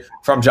response here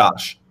from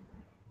Josh.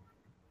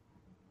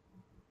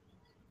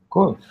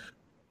 Cool.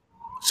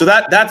 So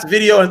that's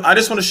video. And I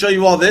just want to show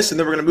you all this, and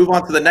then we're going to move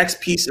on to the next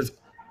piece of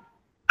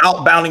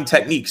outbounding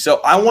technique.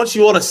 So I want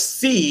you all to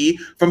see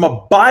from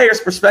a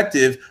buyer's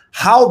perspective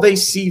how they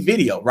see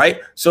video, right?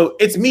 So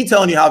it's me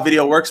telling you how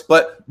video works,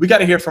 but we got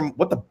to hear from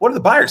what are the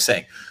buyers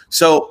saying.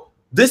 So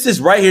this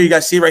is right here. You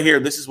guys see right here.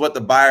 This is what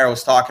the buyer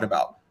was talking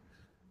about.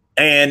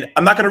 And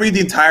I'm not going to read the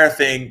entire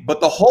thing,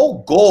 but the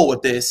whole goal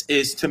with this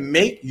is to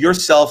make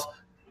yourself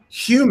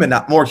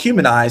more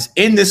humanized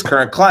in this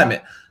current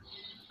climate.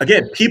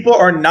 Again, people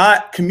are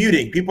not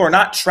commuting. People are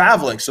not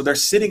traveling. So they're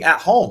sitting at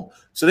home.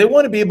 So they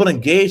want to be able to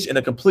engage in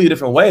a completely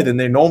different way than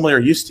they normally are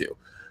used to.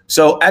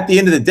 So at the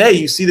end of the day,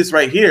 you see this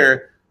right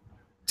here.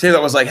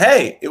 Taylor was like,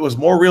 hey, it was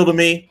more real to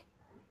me.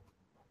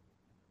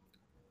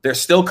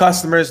 There's still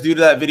customers due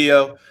to that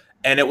video.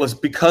 And it was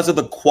because of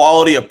the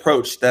quality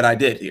approach that I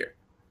did here.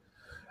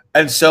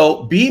 And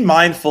so be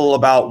mindful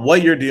about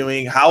what you're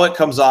doing, how it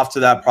comes off to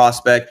that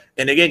prospect.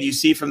 And again, you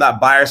see from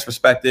that buyer's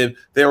perspective,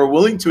 they were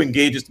willing to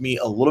engage with me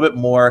a little bit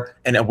more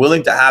and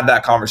willing to have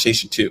that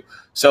conversation too.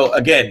 So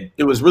again,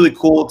 it was really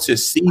cool to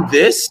see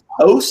this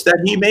post that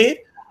he made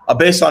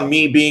based on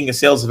me being a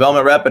sales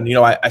development rep. And,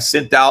 I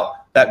sent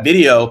out that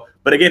video.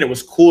 But again, it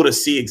was cool to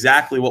see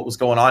exactly what was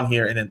going on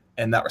here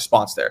and that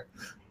response there.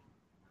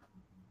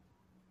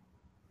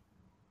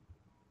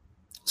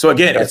 So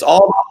again, it's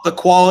all about the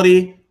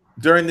quality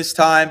during this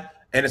time,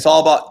 and it's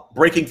all about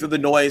breaking through the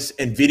noise,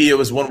 and video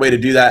is one way to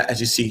do that, as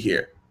you see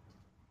here.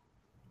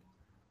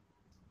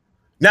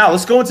 Now,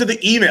 let's go into the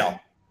email.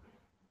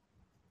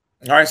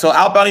 All right, so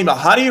outbound email.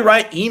 How do you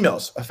write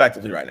emails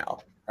effectively right now?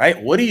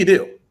 Right? What do you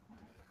do?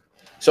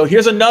 So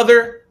here's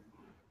another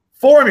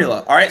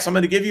formula. All right, so I'm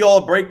going to give you all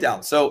a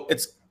breakdown. So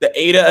it's the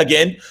AIDA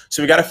again.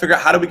 So we got to figure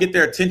out how do we get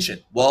their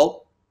attention?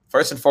 Well,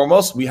 first and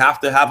foremost, we have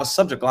to have a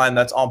subject line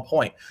that's on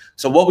point.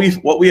 So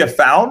what we have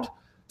found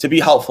to be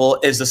helpful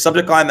is the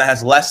subject line that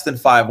has less than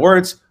 5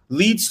 words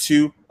leads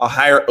to a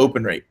higher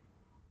open rate.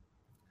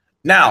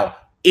 Now,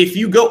 if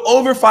you go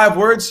over 5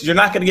 words, you're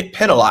not going to get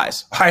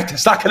penalized, right?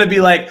 There's not going to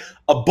be like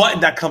a button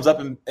that comes up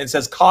and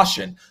says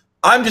caution.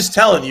 I'm just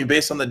telling you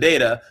based on the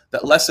data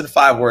that less than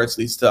 5 words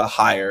leads to a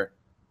higher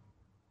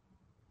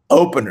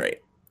open rate,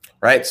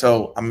 right?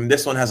 So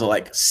this one has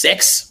a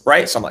 6,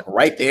 right? So I'm like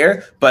right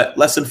there, but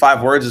less than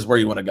 5 words is where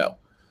you want to go.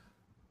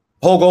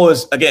 Whole goal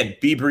is, again,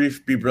 be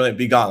brief, be brilliant,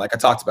 be gone, like I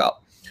talked about.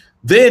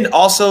 Then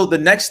also the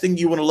next thing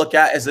you want to look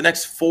at is the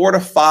next 4 to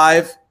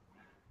 5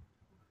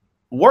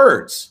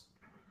 words.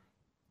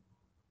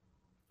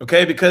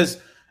 Okay, because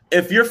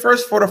if your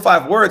first 4 to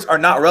 5 words are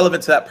not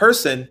relevant to that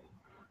person,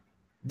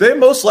 they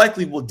most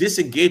likely will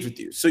disengage with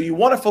you. So you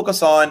want to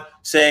focus on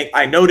saying,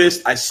 I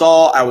noticed, I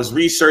saw, I was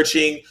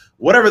researching,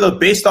 whatever, though,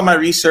 based on my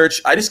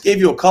research. I just gave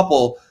you a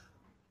couple,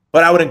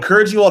 but I would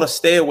encourage you all to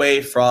stay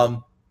away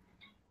from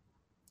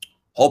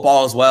hope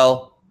all is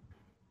well.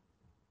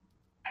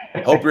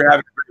 Hope you're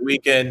having a great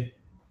weekend.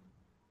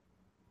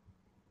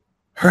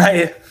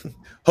 Right?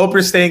 Hope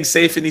you're staying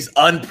safe in these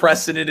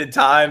unprecedented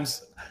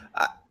times.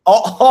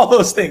 All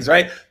those things,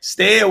 right?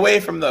 Stay away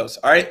from those,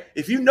 all right?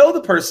 If you know the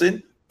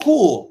person,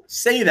 cool,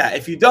 say that.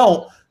 If you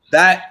don't,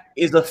 That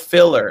is a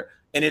filler,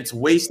 and it's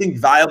wasting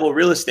valuable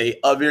real estate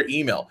of your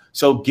email.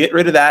 So get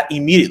rid of that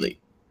immediately.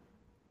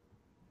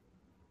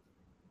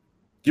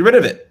 Get rid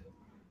of it.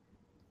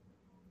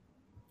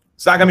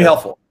 It's not going to be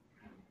helpful.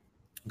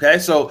 Okay,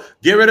 so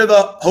get rid of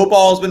the hope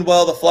all has been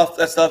well, the fluff,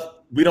 that stuff.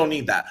 We don't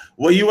need that.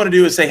 What you want to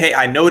do is say, hey,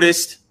 I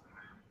noticed,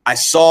 I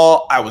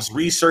saw, I was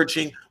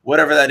researching,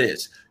 whatever that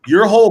is.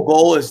 Your whole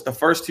goal is the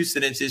first 2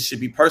 sentences should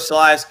be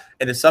personalized,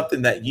 and it's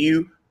something that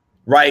you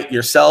write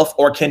yourself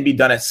or can be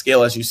done at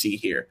scale as you see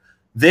here.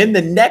 Then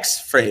the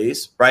next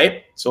phrase,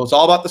 right? So it's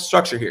all about the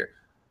structure here.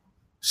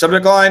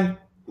 Subject line,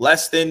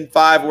 less than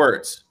 5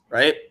 words,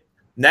 right?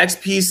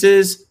 Next piece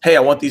is, hey, I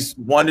want these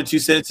 1 to 2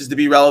 sentences to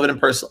be relevant and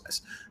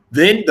personalized.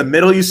 Then the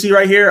middle you see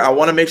right here, I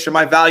want to make sure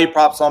my value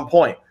prop's on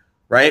point,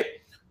 right?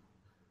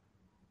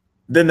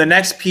 Then the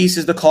next piece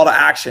is the call to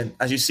action,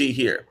 as you see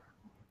here.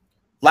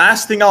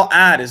 Last thing I'll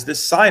add is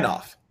this sign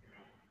off.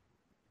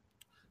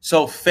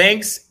 So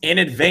thanks in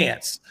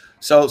advance.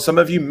 So some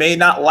of you may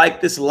not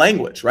like this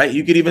language, right?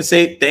 You could even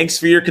say thanks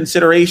for your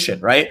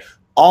consideration, right?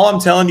 All I'm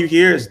telling you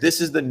here is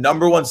this is the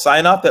 #1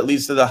 sign off that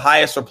leads to the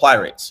highest reply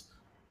rates.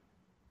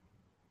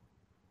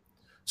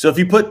 So if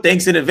you put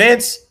thanks in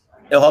advance,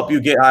 it'll help you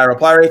get higher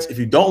reply rates. If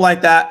you don't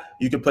like that,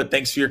 you can put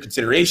thanks for your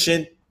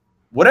consideration,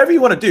 whatever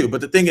you want to do.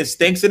 But the thing is,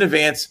 thanks in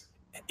advance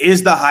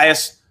is the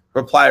highest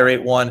reply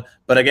rate one.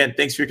 But again,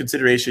 thanks for your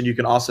consideration. You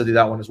can also do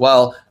that one as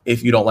well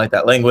if you don't like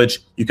that language.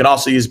 You can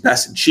also use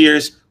best and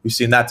cheers. We've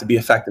seen that to be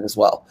effective as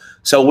well.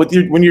 So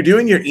when you're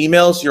doing your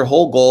emails, your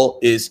whole goal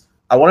is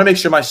I want to make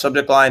sure my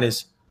subject line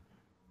is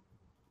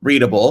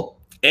readable.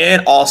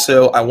 And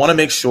also I want to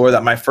make sure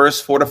that my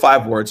first 4 to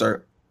 5 words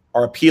are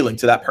appealing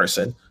to that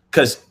person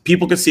because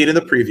people can see it in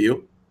the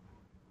preview,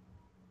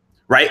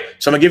 right?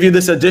 So I'm gonna give you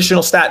this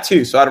additional stat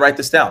too. So I'd write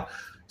this down.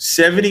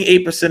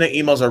 78% of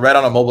emails are read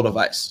on a mobile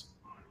device.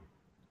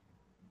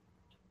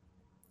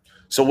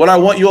 So what I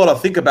want you all to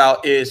think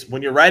about is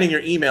when you're writing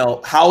your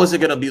email, how is it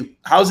going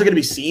to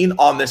be seen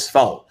on this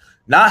phone?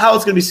 Not how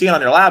it's going to be seen on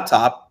your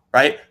laptop,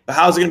 right? But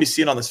how is it going to be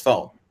seen on this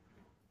phone?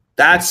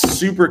 That's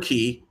super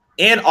key.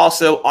 And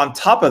also on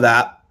top of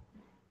that,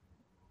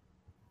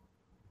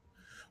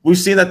 we've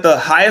seen that the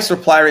highest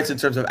reply rates in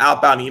terms of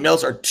outbound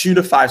emails are 2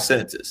 to 5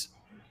 sentences.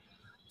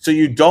 So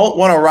you don't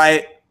want to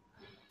write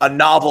a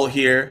novel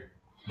here,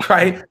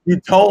 right? You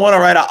don't want to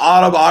write an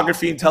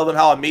autobiography and tell them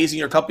how amazing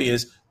your company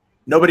is.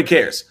 Nobody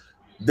cares.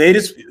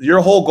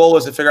 Your whole goal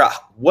is to figure out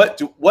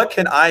what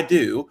can I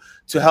do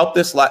to help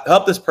this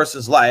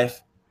person's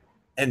life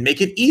and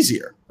make it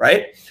easier,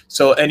 right?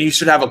 So, and you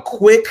should have a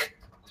quick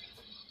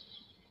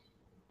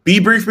be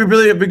brief, be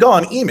brilliant, be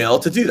gone email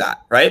to do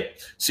that, right?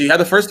 So you have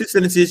the first 2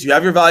 sentences, you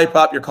have your value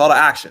prop, your call to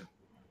action.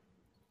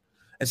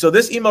 And so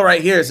this email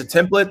right here is a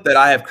template that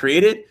I have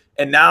created.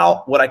 And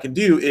now what I can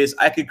do is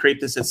I can create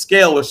this at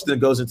scale, which then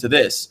goes into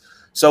this.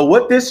 So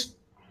what this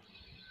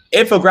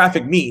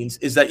infographic means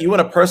is that you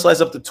want to personalize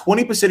up to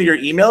 20% of your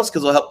emails because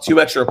it'll help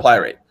 2x your reply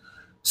rate.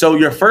 So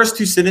your first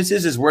 2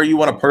 sentences is where you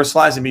want to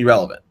personalize and be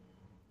relevant.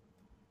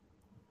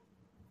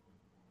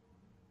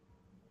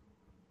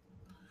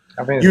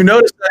 You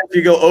notice that if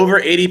you go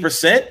over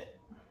 80%,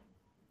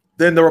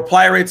 then the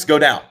reply rates go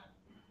down.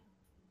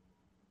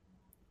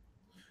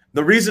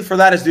 The reason for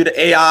that is due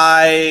to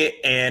AI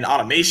and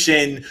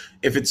automation.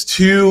 If it's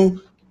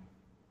too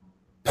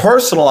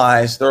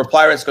personalized, the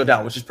reply rates go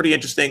down, which is pretty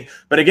interesting.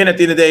 But again, at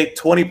the end of the day,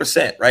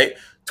 20%, right?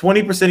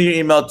 20% of your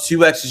email,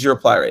 2x is your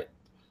reply rate.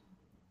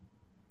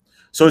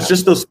 So it's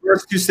just those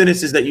first 2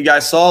 sentences that you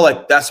guys saw,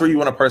 like that's where you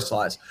want to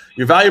personalize.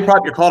 Your value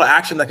prop, your call to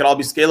action, that can all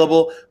be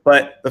scalable,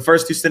 but the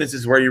first 2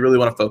 sentences is where you really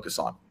want to focus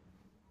on.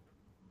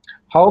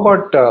 How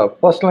about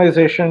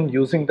personalization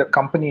using the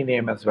company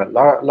name as well?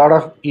 A lot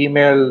of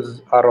emails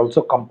are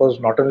also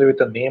composed not only with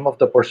the name of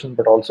the person,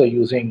 but also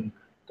using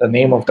the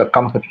name of the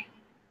company.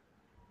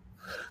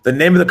 The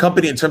name of the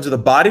company in terms of the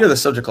body or the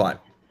subject line?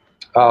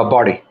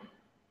 Body.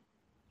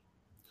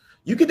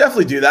 You can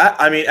definitely do that.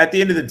 I mean, at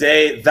the end of the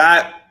day,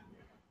 that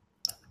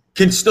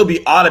can still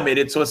be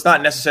automated, so it's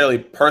not necessarily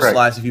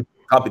personalized. Right. If you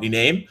put a company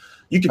name,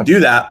 you can do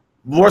that.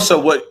 More so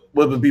what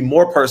would be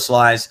more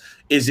personalized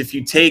is if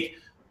you take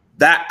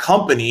that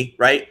company,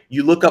 right,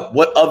 you look up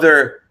what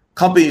other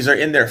companies are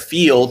in their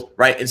field,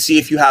 right, and see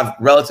if you have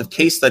relative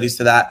case studies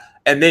to that,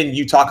 and then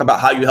you talk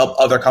about how you help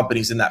other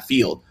companies in that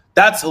field.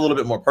 That's a little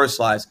bit more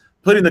personalized.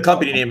 Putting the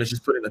company name is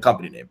just putting the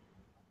company name.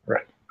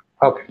 Right.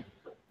 Okay.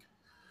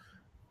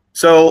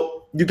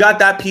 So you got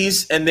that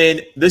piece, and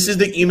then this is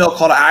the email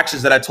call to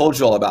actions that I told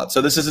you all about.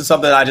 So this isn't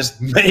something I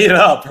just made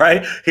up,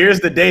 right? Here's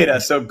the data.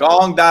 So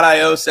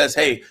Gong.io says,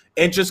 hey,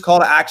 interest call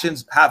to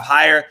actions have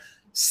higher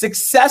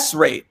success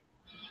rate.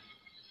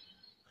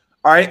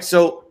 All right,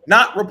 so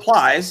not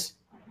replies,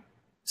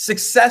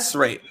 success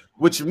rate,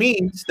 which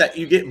means that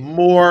you get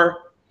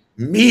more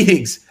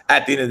meetings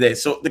at the end of the day.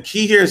 So the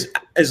key here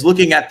is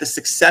looking at the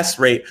success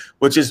rate,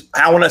 which is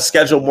I want to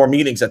schedule more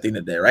meetings at the end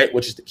of the day, right?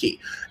 Which is the key.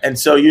 And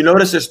so you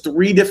notice there's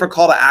 3 different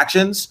call to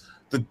actions.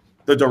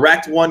 The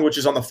direct one, which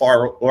is on the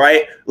far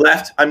right,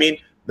 left. I mean,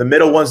 The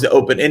middle one's the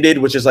open-ended,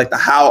 which is like the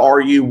how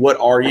are you, what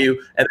are you?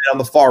 And then on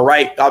the far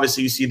right,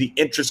 obviously you see the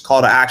interest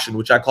call to action,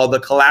 which I call the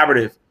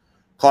collaborative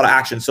call to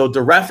action. So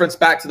to reference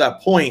back to that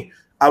point,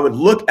 I would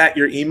look at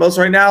your emails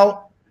right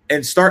now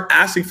and start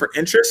asking for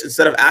interest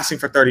instead of asking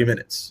for 30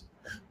 minutes.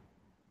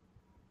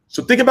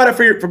 So think about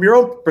it from your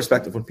own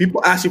perspective. When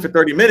people ask you for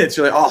 30 minutes,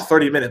 you're like, oh,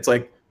 30 minutes,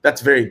 like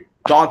that's very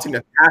daunting.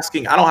 That's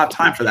asking. I don't have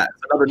time for that.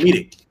 It's another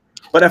meeting.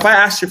 But if I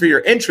ask you for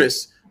your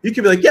interest, you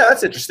can be like, yeah,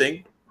 that's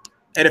interesting.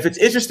 And if it's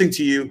interesting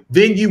to you,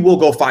 then you will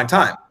go find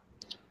time.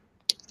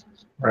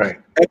 Right.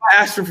 If I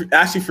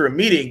ask you for a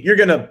meeting, you're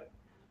going to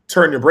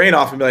turn your brain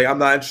off and be like, I'm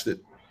not interested.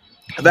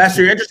 If I ask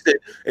you, you're interested,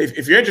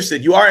 if you're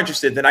interested, you are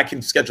interested, then I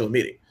can schedule a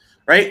meeting,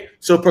 right?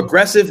 So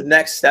progressive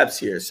next steps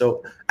here.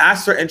 So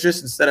ask for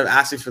interest instead of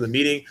asking for the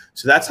meeting.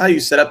 So that's how you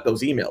set up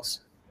those emails.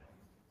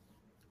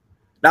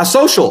 Now,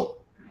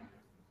 social.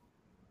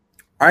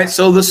 All right,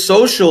 so the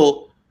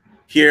social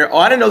here. Oh,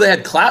 I didn't know they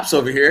had claps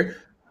over here.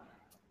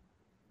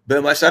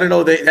 But I didn't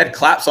know they had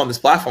claps on this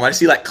platform. I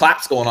see like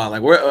claps going on.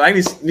 Like, I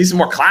need some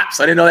more claps.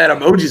 I didn't know they had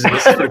emojis in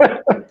this.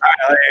 Cool.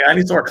 I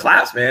need some more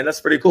claps, man. That's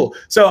pretty cool.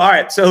 So, all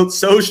right. So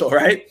social,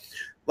 right?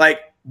 Like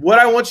what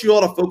I want you all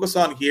to focus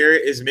on here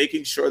is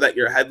making sure that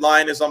your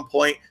headline is on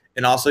point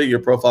and also your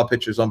profile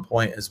picture is on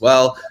point as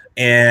well.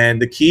 And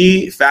the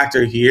key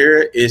factor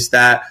here is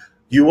that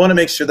you want to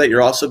make sure that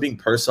you're also being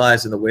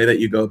personalized in the way that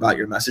you go about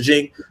your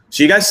messaging.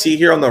 So you guys see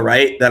here on the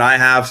right that I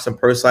have some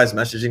personalized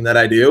messaging that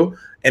I do,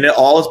 and it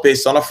all is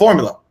based on a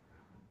formula.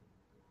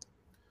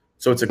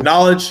 So it's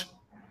acknowledge,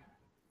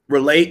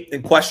 relate,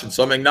 and question.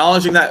 So I'm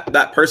acknowledging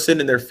that person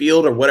in their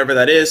field or whatever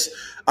that is.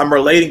 I'm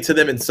relating to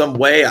them in some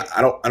way. I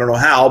don't know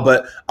how,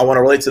 but I want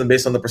to relate to them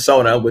based on the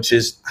persona, which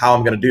is how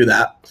I'm going to do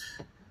that.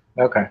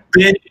 Okay.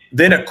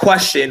 Then a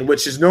question,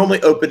 which is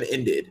normally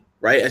open-ended,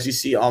 right? As you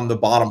see on the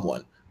bottom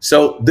one.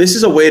 So this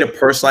is a way to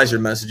personalize your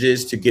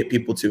messages to get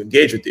people to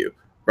engage with you,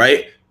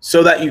 right?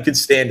 So that you can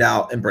stand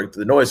out and break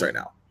through the noise right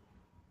now.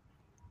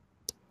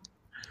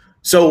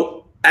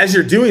 So as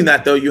you're doing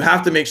that, though, you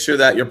have to make sure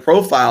that your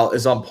profile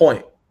is on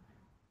point.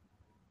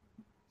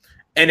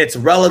 And it's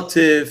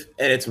relative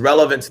and it's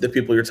relevant to the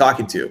people you're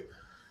talking to.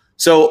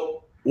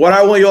 So what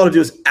I want you all to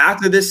do is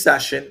after this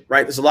session,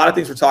 right? There's a lot of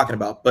things we're talking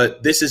about,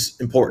 but this is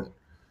important.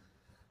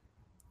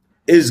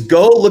 Is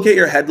go look at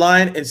your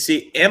headline and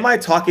see, am I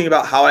talking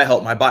about how I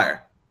help my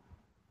buyer?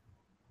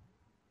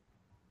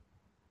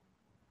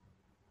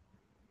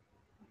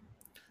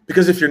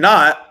 Because if you're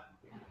not,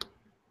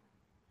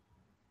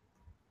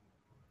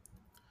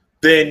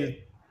 then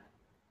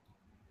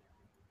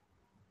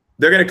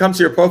they're going to come to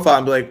your profile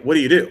and be like, what do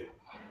you do?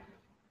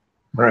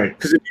 Right.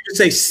 Because if you just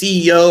say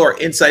CEO or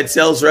inside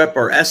sales rep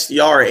or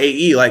SDR or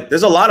AE, like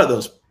there's a lot of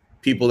those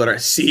people that are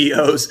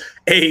CEOs,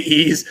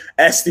 AEs,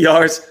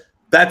 SDRs.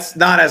 That's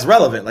not as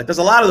relevant. Like there's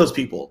a lot of those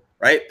people,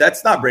 right?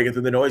 That's not breaking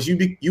through the noise.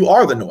 You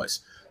are the noise.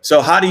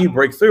 So how do you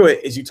break through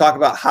it is you talk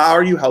about how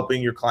are you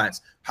helping your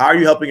clients? How are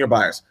you helping your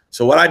buyers?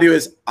 So what I do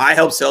is I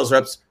help sales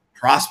reps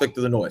prospect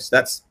through the noise.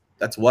 That's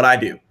what I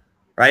do,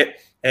 right?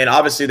 And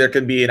obviously there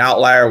can be an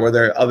outlier where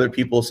there are other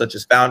people such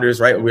as founders,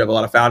 right? We have a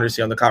lot of founders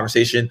here on the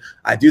conversation.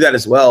 I do that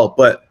as well.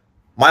 But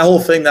my whole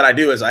thing that I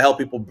do is I help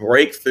people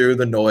break through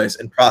the noise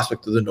and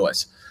prospect through the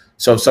noise.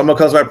 So if someone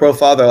comes to my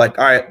profile, they're like,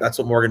 all right, that's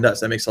what Morgan does.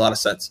 That makes a lot of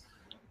sense.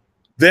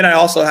 Then I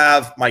also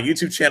have my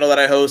YouTube channel that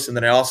I host, and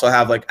then I also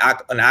have like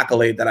an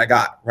accolade that I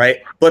got, right?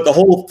 But the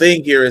whole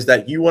thing here is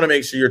that you want to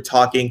make sure you're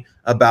talking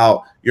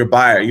about your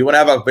buyer. You want to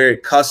have a very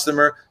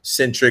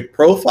customer-centric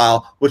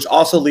profile, which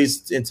also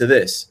leads into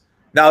this.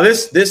 Now,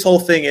 this whole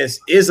thing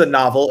is a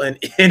novel and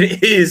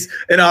it is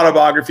an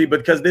autobiography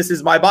because this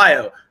is my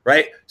bio,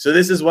 right? So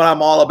this is what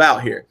I'm all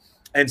about here.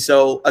 And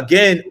so,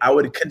 again, I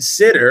would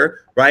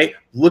consider, right,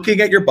 looking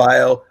at your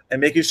bio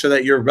and making sure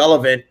that you're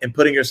relevant and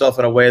putting yourself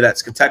in a way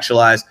that's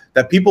contextualized,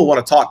 that people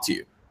want to talk to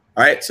you.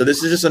 All right. So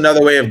this is just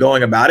another way of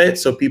going about it.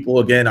 So people,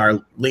 again,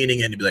 are leaning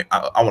in to be like,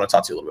 I want to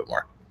talk to you a little bit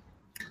more.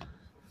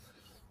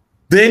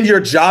 Then your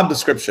job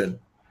description.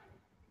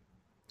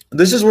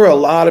 This is where a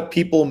lot of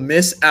people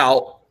miss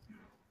out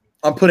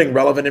on putting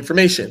relevant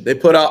information. They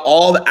put out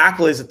all the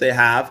accolades that they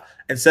have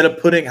instead of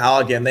putting how,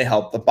 again, they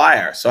help the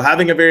buyer. So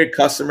having a very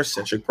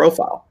customer-centric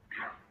profile.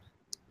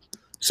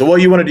 So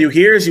what you want to do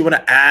here is you want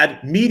to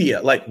add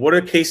media. Like what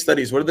are case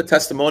studies? What are the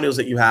testimonials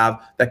that you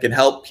have that can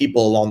help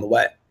people along the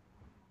way?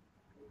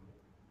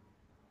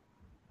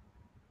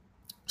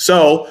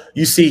 So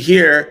you see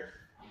here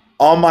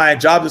on my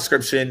job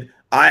description,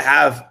 I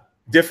have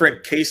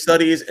different case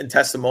studies and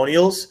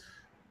testimonials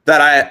that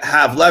I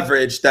have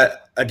leveraged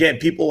that, again,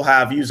 people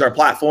have used our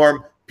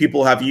platform,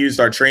 people have used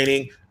our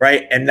training,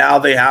 right? And now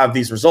they have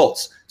these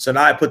results. So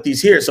now I put these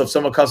here. So if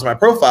someone comes to my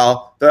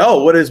profile, they're,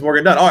 oh, what has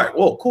Morgan done? All right,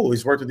 well, cool.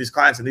 He's worked with these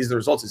clients and these are the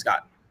results he's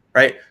gotten,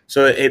 right?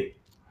 So it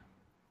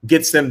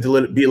gets them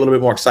to be a little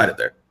bit more excited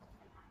there.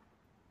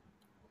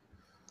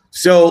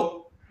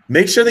 So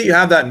make sure that you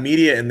have that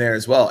media in there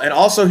as well. And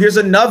also here's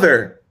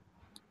another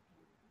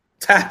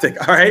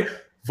tactic, all right?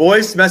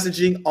 Voice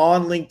messaging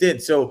on LinkedIn.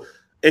 So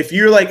if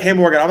you're like, hey,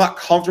 Morgan, I'm not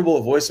comfortable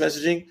with voice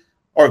messaging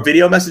or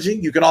video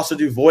messaging, you can also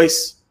do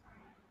voice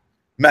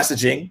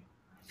messaging.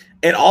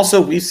 And also,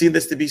 we've seen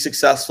this to be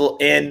successful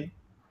in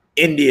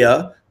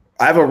India.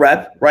 I have a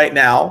rep right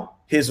now.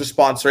 His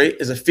response rate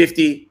is a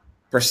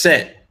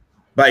 50%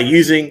 by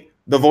using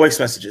the voice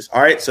messages.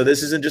 All right. So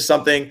this isn't just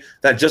something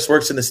that just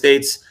works in the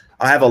States.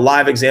 I have a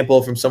live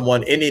example from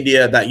someone in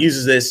India that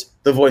uses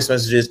the voice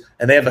messages,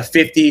 and they have a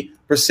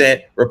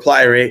 50%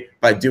 reply rate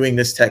by doing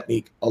this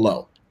technique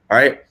alone. All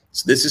right.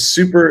 So this is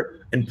super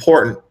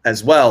important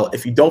as well.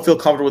 If you don't feel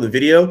comfortable with the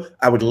video,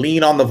 I would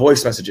lean on the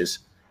voice messages.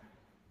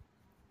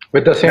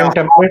 With the same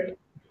template,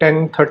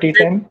 10, 30,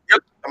 10? Yep.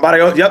 I'm about to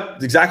go.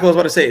 Yep. Exactly what I was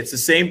about to say. It's the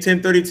same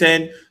 10, 30,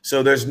 10.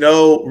 So there's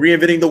no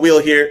reinventing the wheel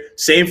here.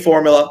 Same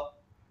formula,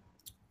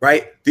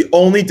 right? The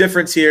only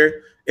difference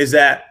here is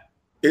that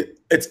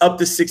it's up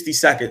to 60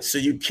 seconds. So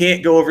you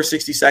can't go over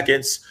 60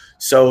 seconds.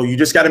 So you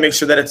just got to make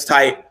sure that it's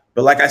tight.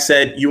 But like I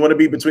said, you want to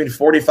be between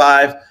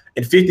 45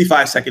 and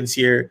 55 seconds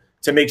here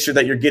to make sure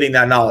that you're getting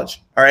that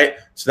knowledge. All right.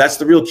 So that's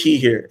the real key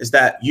here, is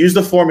that use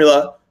the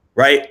formula,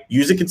 right?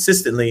 Use it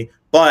consistently,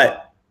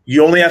 but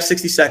you only have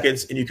 60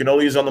 seconds and you can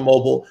only use it on the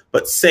mobile,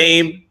 but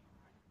same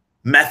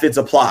methods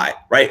apply,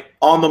 right?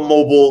 On the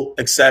mobile,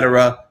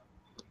 etc.,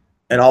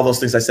 and all those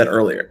things I said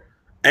earlier.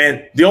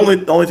 And the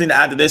only thing to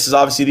add to this is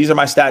obviously these are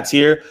my stats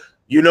here.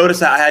 You notice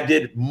that I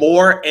did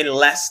more in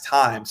less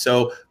time.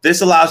 So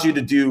this allows you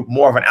to do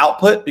more of an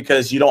output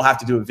because you don't have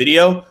to do a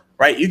video,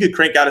 right? You could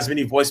crank out as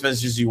many voice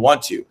messages as you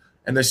want to,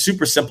 and they're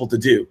super simple to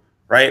do,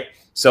 right?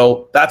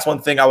 So that's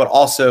one thing I would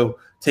also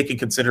take in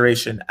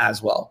consideration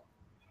as well.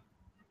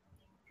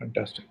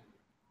 Fantastic.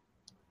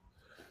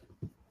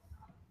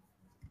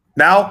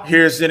 Now,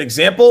 here's an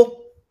example.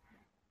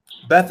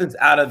 Bethan's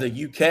out of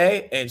the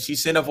UK, and she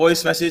sent a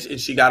voice message, and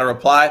she got a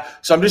reply.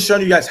 So I'm just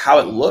showing you guys how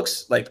it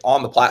looks like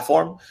on the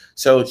platform.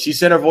 So she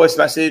sent her voice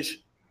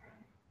message,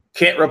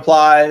 Kent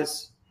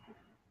replies,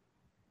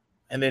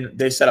 and then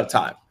they set up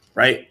time,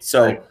 right?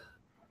 So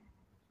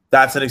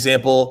that's an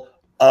example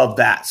of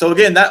that. So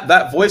again,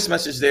 that voice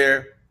message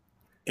there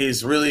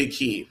is really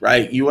key,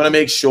 right? You want to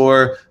make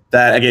sure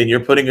that, again, you're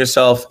putting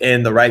yourself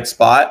in the right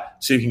spot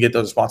so you can get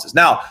those responses.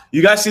 Now,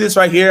 you guys see this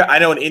right here. I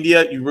know in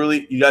India,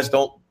 you guys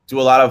don't do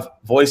a lot of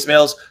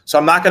voicemails. So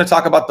I'm not going to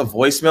talk about the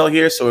voicemail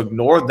here. So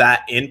ignore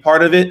that in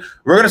part of it.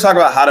 We're going to talk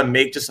about how to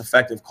make just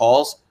effective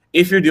calls.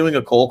 If you're doing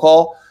a cold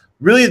call,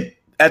 really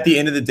at the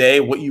end of the day,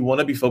 what you want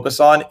to be focused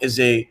on is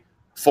a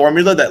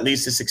formula that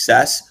leads to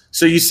success.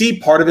 So you see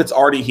part of it's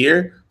already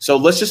here. So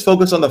let's just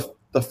focus on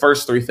the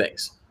first three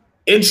things: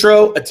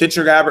 intro,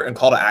 attention grabber, and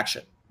call to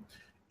action.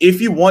 If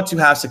you want to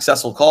have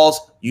successful calls,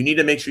 you need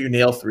to make sure you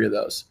nail three of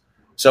those.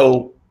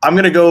 So I'm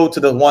going to go to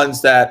the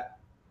ones that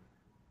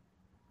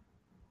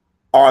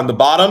are on the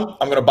bottom.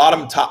 I'm going to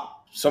bottom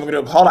top. So I'm going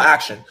to do a call to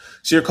action.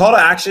 So your call to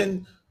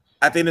action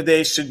at the end of the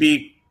day should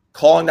be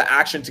calling to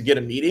action to get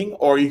a meeting,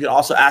 or you can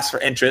also ask for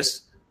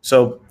interest.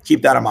 So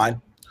keep that in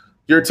mind.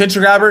 Your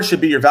attention grabber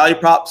should be your value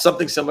prop,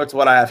 something similar to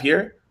what I have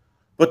here.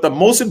 But the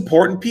most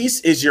important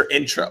piece is your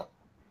intro.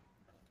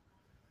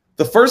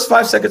 The first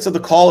 5 seconds of the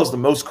call is the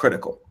most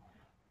critical.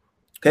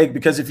 Okay,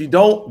 because if you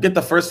don't get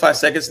the first 5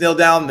 seconds nailed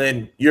down,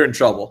 then you're in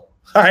trouble.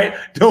 All right,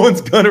 no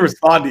one's going to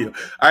respond to you.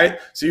 All right,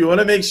 so you want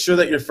to make sure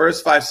that your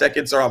first 5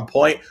 seconds are on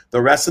point.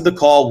 The rest of the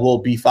call will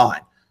be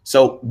fine.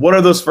 So what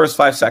are those first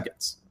 5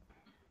 seconds?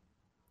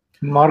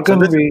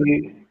 Morgan, so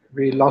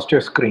we lost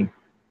your screen.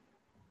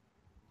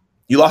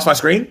 You lost my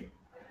screen?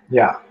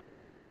 Yeah.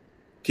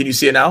 Can you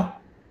see it now?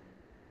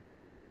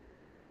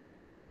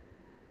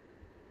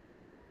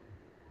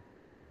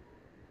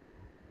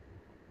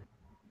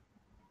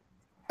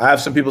 I have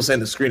some people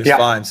saying the screen is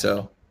fine,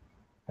 so.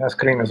 The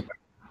screen is fine.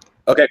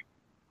 Okay.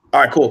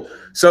 All right, cool.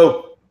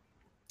 So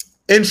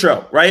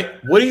intro, right?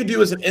 What do you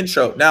do as an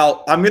intro?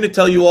 Now, I'm going to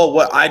tell you all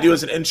what I do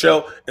as an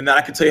intro, and then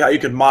I can tell you how you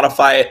can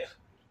modify it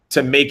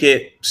to make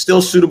it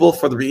still suitable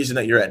for the region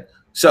that you're in.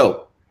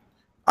 So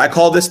I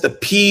call this the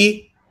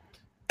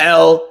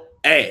PLA.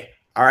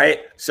 All right.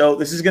 So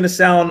this is going to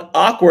sound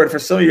awkward for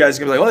some of you guys.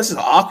 You're going to be like, well, this is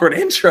an awkward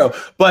intro.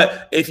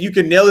 But if you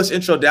can nail this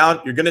intro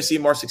down, you're going to see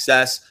more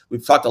success.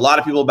 We've talked to a lot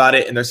of people about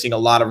it, and they're seeing a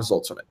lot of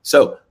results from it.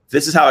 So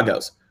this is how it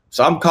goes.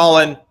 So I'm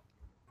calling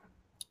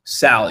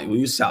Sally. We'll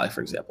use Sally, for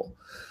example.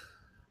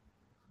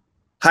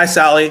 Hi,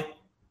 Sally.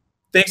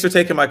 Thanks for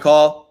taking my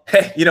call.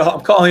 Hey,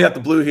 I'm calling you out the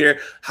blue here.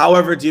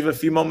 However, do you have a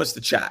few moments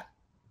to chat?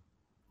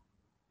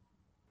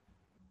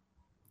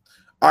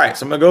 All right,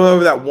 so I'm going to go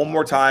over that one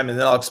more time, and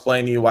then I'll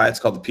explain to you why it's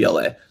called the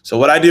PLA. So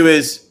what I do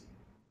is,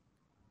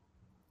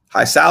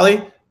 hi,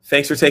 Sally.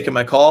 Thanks for taking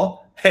my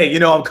call. Hey,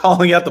 I'm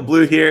calling you out the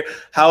blue here.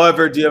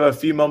 However, do you have a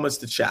few moments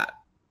to chat?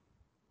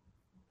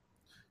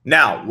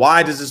 Now,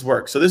 why does this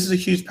work? So this is a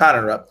huge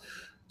pattern rep.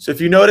 So if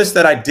you notice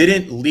that I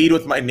didn't lead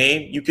with my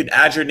name, you can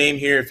add your name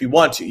here if you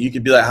want to. You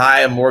could be like,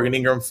 hi, I'm Morgan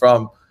Ingram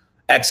from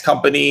X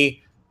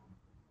company,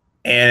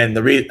 and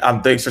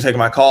thanks for taking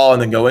my call,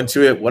 and then go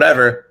into it,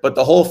 whatever. But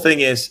the whole thing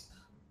is,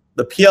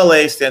 the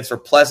PLA stands for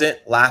pleasant,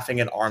 laughing,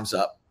 and arms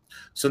up.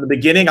 So in the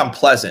beginning, I'm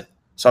pleasant.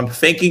 So I'm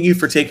thanking you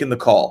for taking the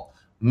call.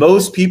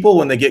 Most people,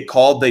 when they get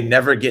called, they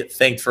never get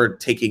thanked for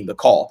taking the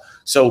call.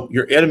 So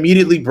you're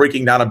immediately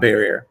breaking down a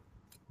barrier.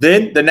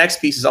 Then the next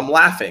piece is I'm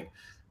laughing.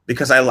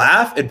 Because I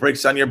laugh, it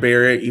breaks down your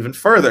barrier even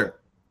further.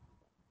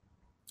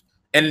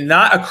 And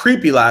not a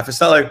creepy laugh. It's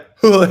not like,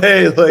 oh,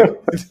 hey,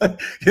 like,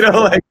 you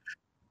know, like,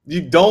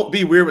 you don't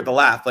be weird with the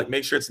laugh. Like,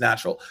 make sure it's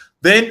natural.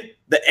 Then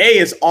the A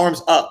is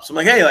arms up. So I'm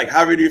like, hey, like,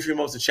 how do you do a few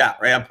moments to chat,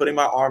 right? I'm putting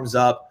my arms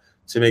up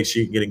to make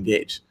sure you can get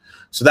engaged.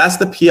 So that's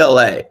the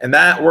PLA. And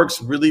that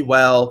works really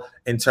well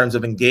in terms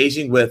of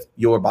engaging with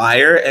your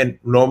buyer. And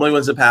normally what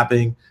ends up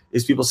happening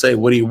is people say,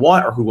 what do you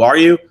want? Or who are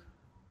you?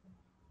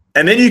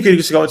 And then you can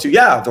just go into,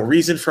 yeah, the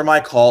reason for my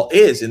call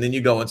is, and then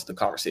you go into the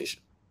conversation.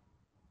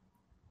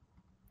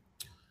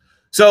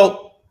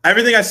 So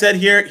everything I said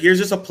here, here's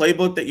just a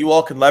playbook that you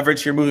all can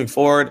leverage here moving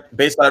forward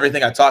based on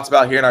everything I talked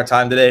about here in our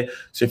time today.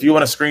 So if you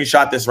want to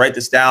screenshot this, write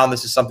this down.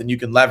 This is something you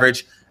can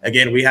leverage.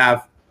 Again, we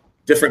have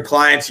different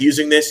clients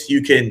using this.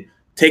 You can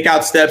take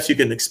out steps. You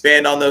can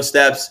expand on those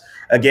steps.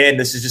 Again,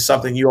 this is just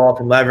something you all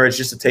can leverage,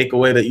 just a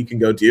takeaway that you can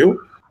go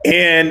do.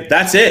 And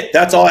that's it.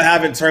 That's all I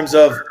have in terms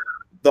of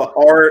the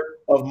art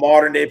of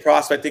modern day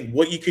prospecting.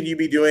 What can you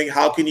be doing?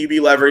 How can you be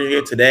leveraging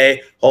it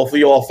today? Hopefully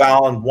you all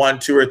found 1,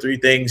 2, or 3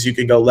 things you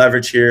can go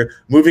leverage here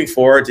moving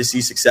forward to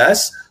see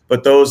success.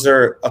 But those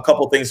are a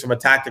couple things from a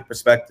tactic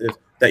perspective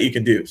that you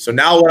can do. So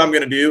now what I'm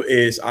going to do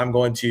is I'm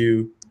going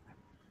to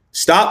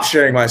stop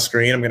sharing my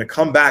screen. I'm going to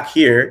come back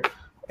here,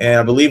 and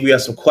I believe we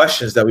have some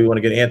questions that we want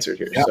to get answered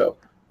here. Yeah. So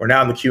we're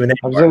now in the Q&A.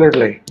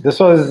 Absolutely. Part. This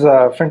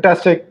was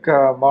fantastic,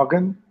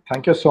 Morgan.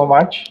 Thank you so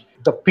much.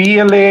 The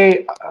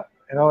PLA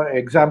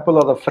example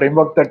of the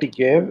framework that he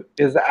gave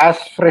is as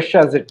fresh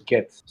as it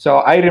gets. So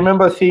I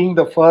remember seeing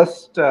the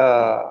first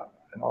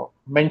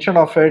mention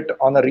of it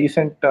on a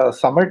recent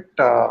summit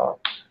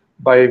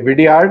by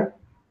Vidyard.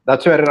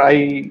 That's where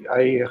I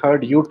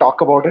heard you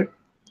talk about it,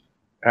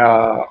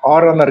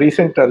 or on a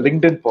recent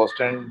LinkedIn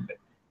post. And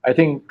I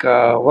think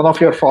one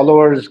of your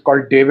followers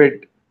called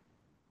David,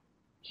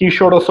 he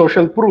showed a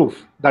social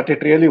proof that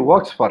it really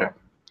works for him.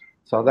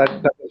 So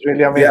that was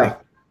really amazing.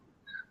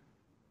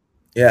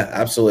 Yeah,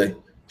 absolutely.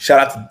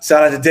 Shout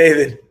out to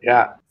David.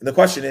 Yeah. And the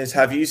question is,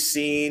 have you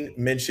seen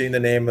mentioning the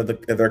name of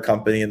their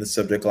company in the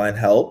subject line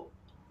help?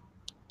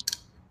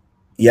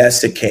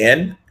 Yes, it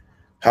can.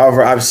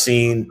 However, I've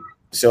seen,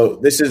 so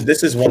this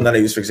is one that I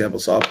use, for example,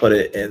 so I'll put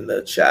it in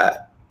the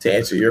chat to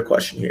answer your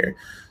question here.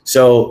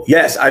 So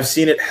yes, I've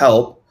seen it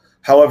help.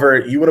 However,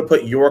 you want to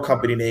put your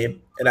company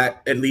name, and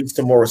it leads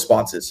to more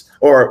responses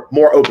or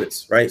more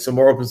opens, right? So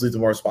more opens leads to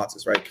more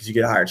responses, right? Because you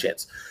get a higher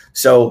chance.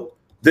 So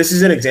this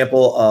is an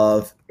example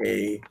of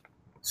a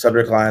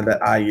subject line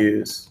that I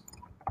use.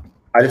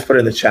 I just put it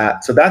in the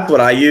chat. So that's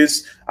what I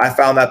use. I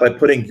found that by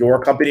putting your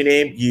company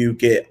name, you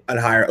get a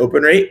higher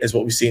open rate, is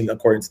what we've seen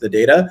according to the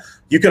data.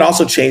 You can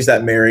also change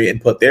that, Mary, and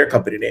put their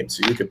company name.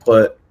 So you could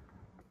put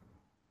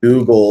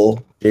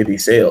Google JB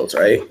Sales,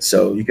 right?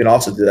 So you can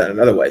also do that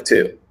another way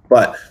too.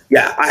 But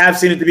yeah, I have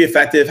seen it to be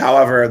effective.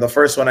 However, the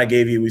first one I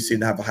gave you, we seem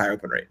to have a higher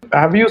open rate.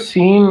 Have you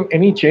seen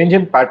any change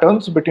in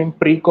patterns between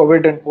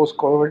pre-COVID and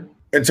post-COVID?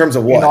 In terms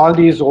of what? In all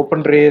these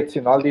open rates,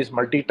 in all these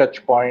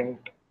multi-touch point,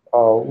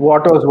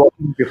 what was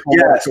working before,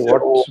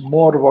 what's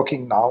more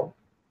working now?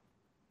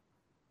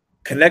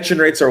 Connection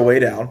rates are way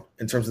down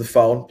in terms of the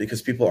phone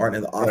because people aren't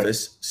in the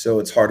office. Right. So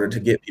it's harder to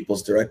get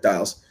people's direct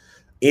dials.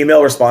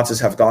 Email responses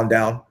have gone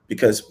down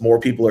because more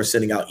people are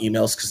sending out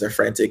emails because they're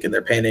frantic and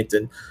they're panicked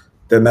and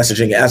the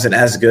messaging isn't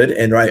as good.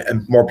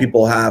 And more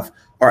people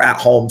are at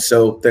home,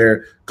 so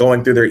they're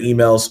going through their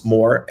emails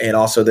more, and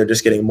also they're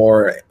just getting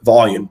more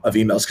volume of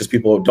emails because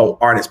people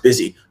aren't as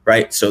busy,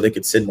 right? So they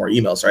could send more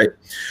emails, right?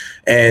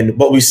 And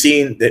what we've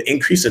seen, the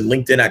increase in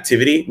LinkedIn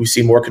activity, we've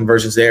seen more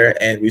conversions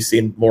there, and we've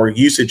seen more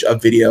usage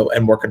of video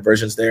and more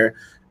conversions there.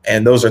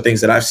 And those are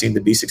things that I've seen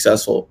to be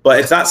successful. But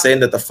it's not saying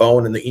that the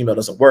phone and the email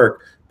doesn't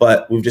work,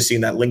 but we've just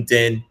seen that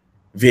LinkedIn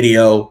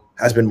video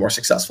has been more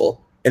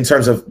successful in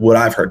terms of what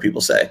I've heard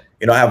people say.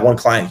 I have one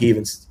client, he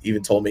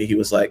even told me, he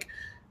was like,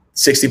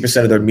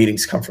 60% of their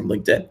meetings come from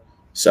LinkedIn.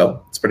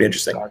 So it's pretty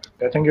interesting.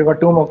 I think you got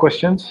 2 more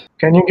questions.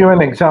 Can you give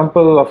an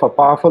example of a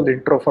powerful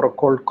intro for a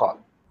cold call?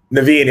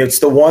 Naveen, it's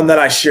the one that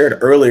I shared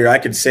earlier. I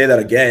could say that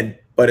again,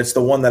 but it's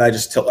the one that I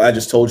just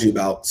told you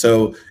about.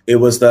 So it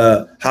was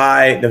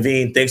hi,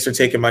 Naveen, thanks for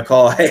taking my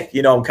call. Hey,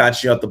 I'm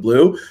catching you out the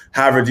blue.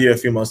 However, do you have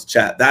a few moments to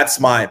chat? That's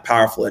my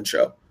powerful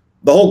intro.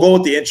 The whole goal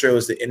with the intro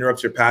is to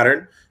interrupt your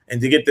pattern and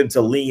to get them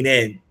to lean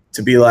in,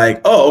 to be like,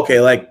 oh,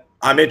 okay, like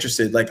I'm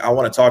interested. Like I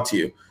want to talk to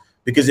you.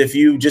 Because if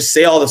you just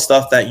say all the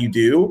stuff that you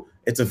do,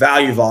 it's a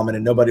value vomit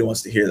and nobody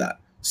wants to hear that.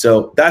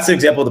 So that's an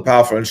example of the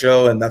powerful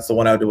intro, and that's the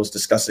one I was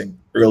discussing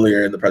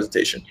earlier in the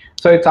presentation.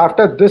 So it's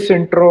after this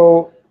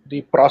intro,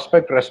 the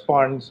prospect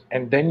responds,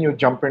 and then you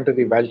jump into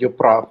the value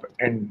prop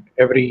and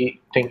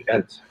everything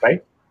else,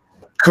 right?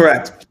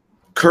 Correct.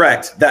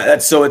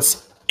 So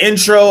it's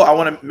intro. I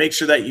want to make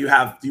sure that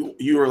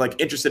you are like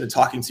interested in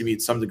talking to me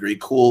to some degree.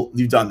 Cool,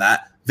 you've done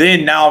that.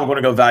 Then now I'm going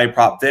to go value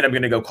prop. Then I'm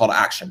going to go call to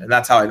action. And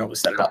that's how I normally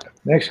set it up.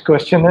 Next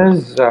question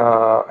is,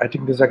 I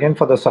think this is again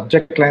for the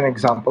subject line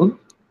example.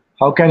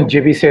 How can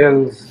JB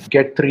Sales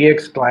get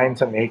 3x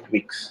clients in 8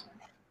 weeks?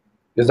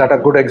 Is that a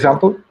good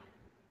example?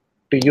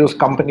 to use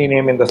company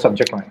name in the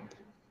subject line?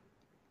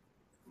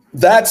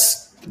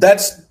 That's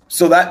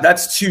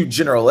too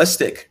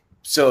generalistic.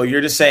 So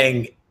you're just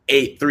saying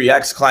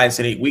 3x clients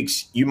in 8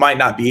 weeks. You might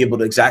not be able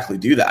to exactly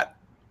do that,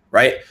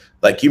 right?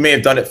 Like you may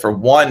have done it for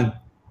one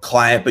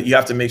client, but you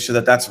have to make sure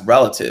that that's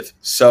relative.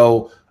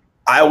 So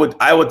I would,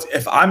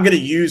 if I'm going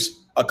to use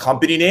a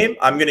company name,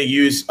 I'm going to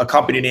use a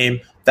company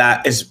name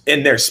that is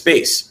in their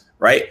space,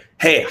 right?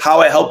 Hey, how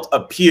we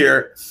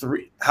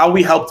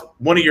helped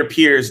one of your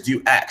peers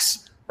do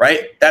X,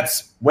 right?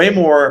 That's way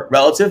more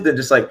relative than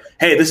just like,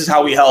 hey, this is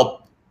how we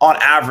help on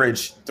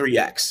average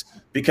 3x,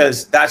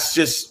 because that's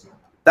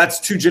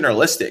too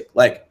generalistic.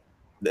 Like,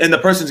 and the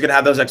person's going to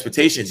have those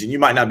expectations and you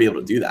might not be able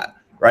to do that,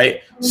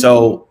 right?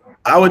 So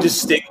I would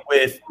just stick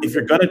with, if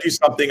you're going to do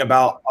something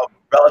about a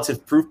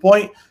relative proof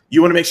point,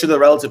 you want to make sure the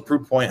relative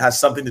proof point has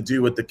something to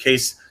do with the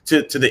case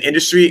to the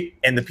industry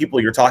and the people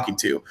you're talking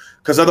to.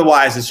 Because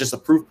otherwise it's just a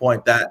proof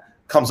point that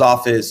comes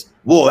off as,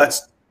 whoa,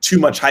 that's too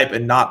much hype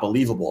and not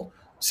believable.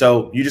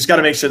 So you just got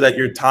to make sure that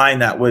you're tying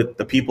that with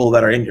the people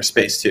that are in your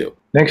space too.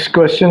 Next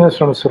question is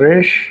from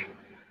Suresh.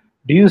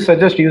 Do you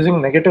suggest using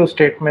negative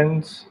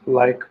statements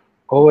like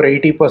over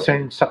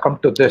 80% succumb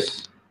to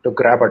this to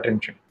grab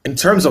attention? In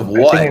terms of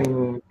what?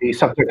 In the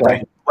subject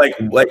line. Like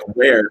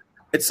where?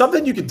 It's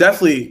something you could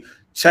definitely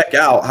check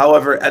out.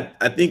 However,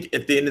 I think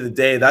at the end of the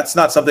day, that's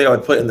not something I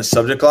would put in the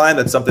subject line.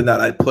 That's something that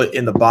I put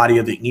in the body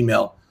of the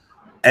email.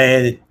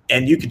 And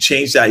you could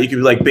change that. You could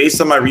be like, based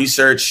on my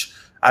research,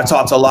 I've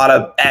talked to a lot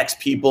of X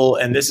people,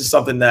 and this is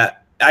something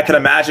that I can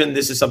imagine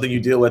this is something you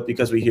deal with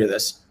because we hear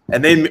this.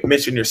 And then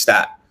mention your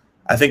stat.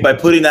 I think by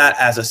putting that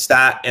as a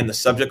stat in the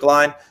subject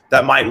line,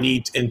 that might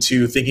lead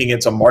into thinking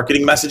it's a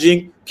marketing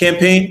messaging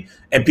campaign,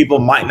 and people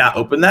might not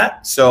open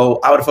that. So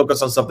I would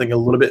focus on something a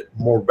little bit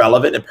more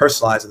relevant and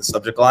personalized in the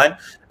subject line,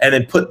 and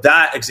then put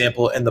that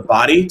example in the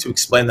body to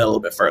explain that a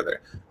little bit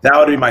further. That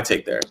would be my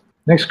take there.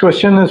 Next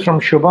question is from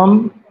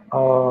Shubham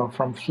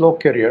from Flow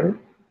Career.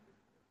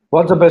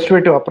 What's the best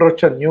way to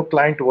approach a new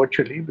client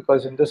virtually?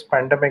 Because in this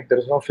pandemic, there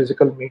is no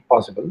physical meet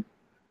possible,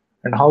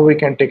 and how we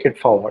can take it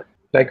forward?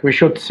 Like we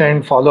should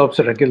send follow-ups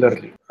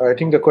regularly. I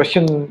think the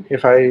question,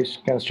 if I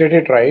can state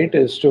it right,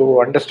 is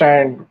to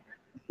understand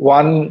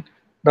one,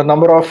 the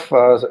number of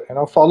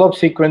follow-up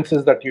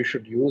sequences that you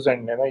should use,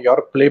 and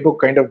your playbook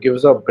kind of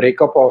gives a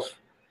breakup of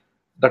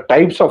the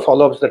types of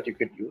follow-ups that you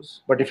could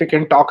use. But if you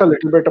can talk a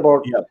little bit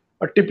about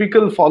a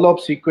typical follow-up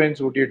sequence,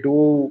 would you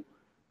do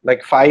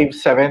like 5,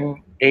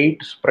 7,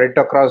 8 spread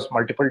across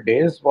multiple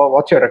days? Well,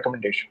 what's your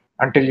recommendation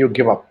until you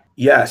give up?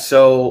 Yeah,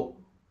 so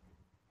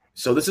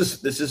this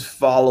is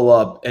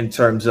follow-up in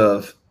terms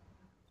of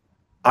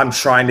I'm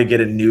trying to get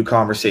a new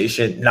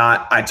conversation,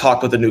 not I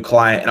talked with a new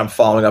client and I'm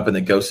following up and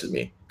they ghosted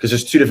me, because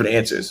there's two different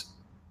answers.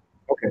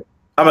 Okay.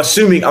 I'm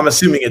assuming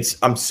it's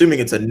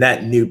a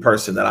net new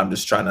person that I'm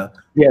just trying to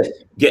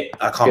get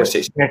a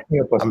conversation. Yes, net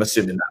new person. I'm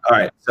assuming that. All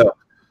right. So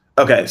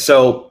okay.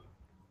 So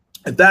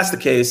if that's the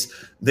case,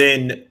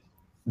 then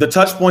the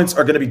touch points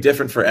are going to be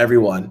different for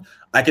everyone.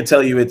 I can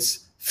tell you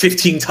it's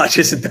 15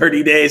 touches in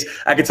 30 days.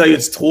 I can tell you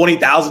it's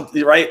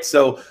 20,000, right?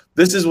 So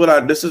this is what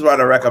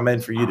I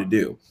recommend for you to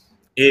do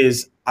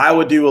is I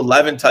would do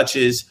 11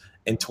 touches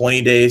in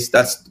 20 days.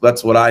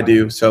 That's what I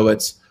do. So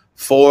it's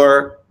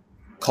 4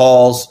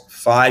 calls,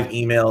 5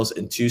 emails,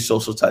 and 2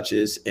 social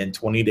touches in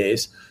 20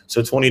 days.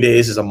 So 20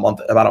 days is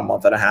about a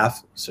month and a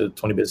half. So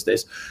 20 business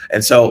days.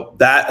 And so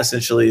that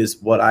essentially is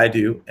what I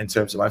do in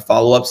terms of my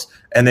follow-ups.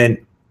 And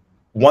then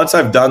once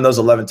I've done those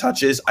 11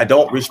 touches, I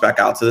don't reach back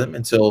out to them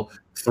until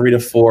 3 to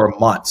 4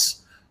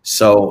 months.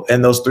 So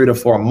in those 3 to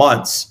 4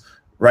 months,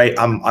 right,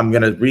 I'm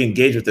going to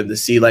re-engage with them to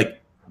see, like,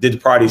 did the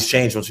priorities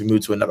change once we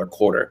move to another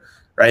quarter,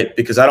 right?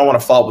 Because I don't want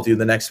to follow up with you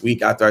the next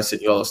week after I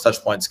sent you all those touch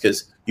points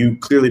because you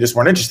clearly just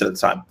weren't interested at the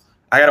time.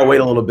 I got to wait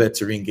a little bit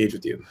to re-engage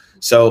with you.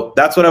 So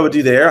that's what I would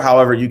do there.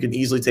 However, you can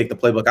easily take the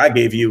playbook I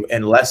gave you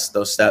and less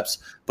those steps.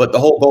 But the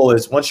whole goal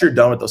is once you're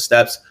done with those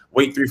steps,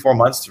 wait 3-4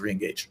 months to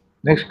re-engage.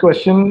 Next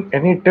question,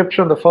 any tips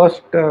on the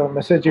first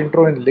message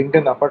intro in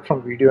LinkedIn apart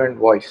from video and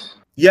voice?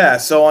 Yeah,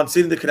 so on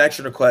sending the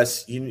connection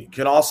request, you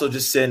can also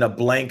just send a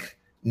blank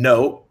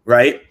note,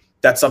 right?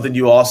 That's something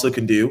you also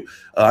can do.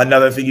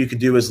 Another thing you can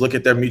do is look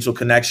at their mutual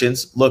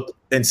connections, look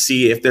and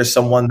see if there's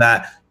someone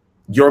that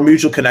you're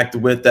mutual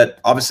connected with that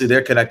obviously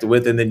they're connected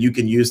with, and then you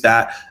can use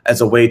that as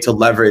a way to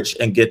leverage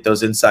and get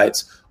those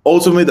insights.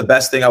 Ultimately, the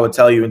best thing I would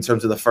tell you in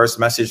terms of the first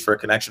message for a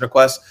connection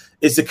request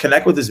is to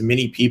connect with as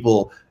many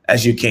people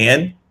as you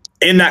can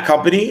in that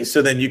company,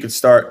 so then you can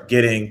start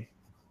getting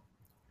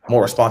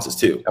more responses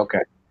too. Okay.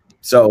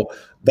 So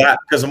that,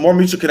 because the more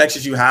mutual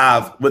connections you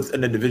have with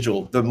an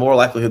individual, the more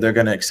likelihood they're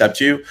going to accept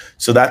you.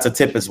 So that's a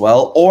tip as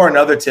well. Or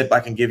another tip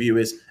I can give you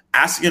is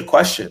asking a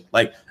question.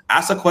 Like,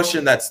 ask a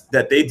question that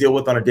they deal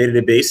with on a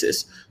day-to-day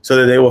basis so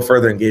that they will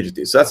further engage with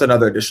you. So that's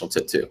another additional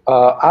tip too.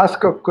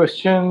 Ask a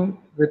question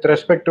with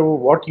respect to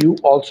what you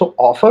also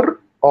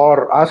offer,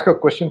 or ask a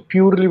question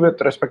purely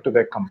with respect to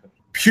their company.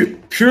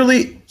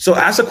 Purely, so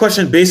ask a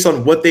question based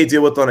on what they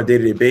deal with on a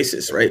day-to-day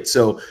basis, right?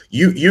 So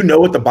you know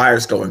what the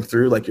buyer's going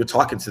through, like you're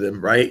talking to them,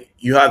 right?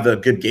 You have the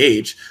good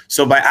gauge.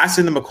 So by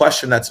asking them a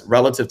question that's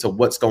relative to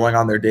what's going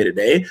on their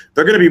day-to-day,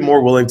 they're going to be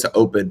more willing to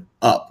open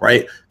up,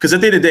 right? Because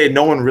at the end of the day,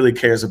 no one really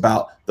cares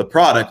about the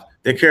product.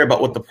 They care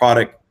about what the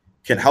product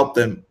can help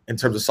them in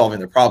terms of solving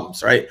their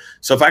problems, right?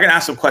 So if I can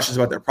ask them questions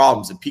about their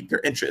problems and pique their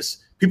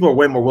interest, people are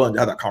way more willing to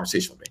have that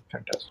conversation with me.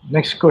 Fantastic.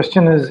 Next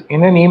question is,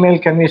 in an email,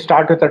 can we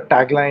start with a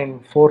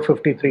tagline,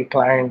 453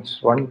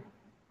 clients,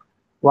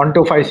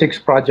 1256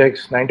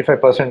 projects,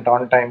 95%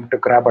 on time to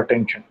grab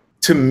attention?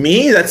 To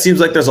me, that seems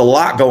like there's a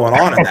lot going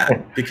on in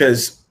that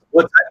because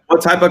what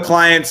type of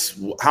clients,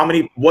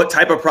 what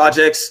type of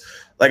projects,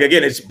 like,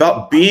 again, it's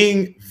about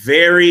being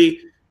very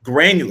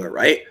granular,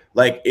 right?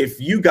 Like, if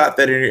you got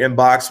that in your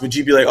inbox, would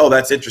you be like, oh,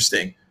 that's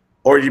interesting?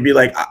 Or you'd be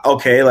like,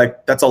 okay,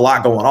 like, that's a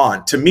lot going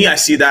on. To me, I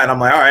see that and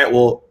I'm like, all right,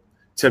 well,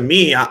 to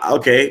me,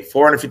 okay,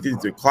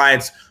 453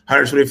 clients,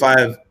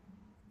 125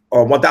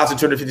 or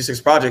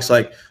 1,256 projects.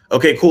 Like,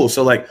 okay, cool.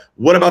 So, like,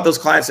 what about those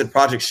clients and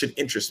projects should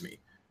interest me,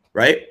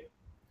 right?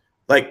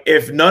 Like,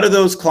 if none of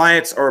those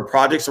clients or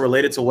projects are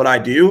related to what I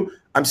do,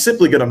 I'm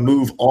simply going to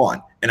move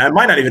on and I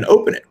might not even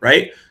open it,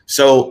 right?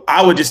 So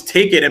I would just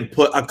take it and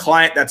put a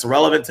client that's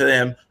relevant to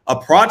them, a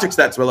project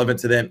that's relevant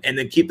to them, and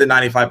then keep the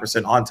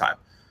 95% on time.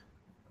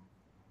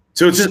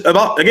 So it's just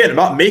about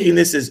making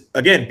this is,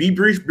 again, be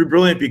brief, be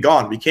brilliant, be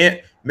gone. We can't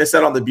miss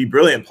out on the be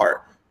brilliant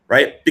part,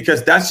 right?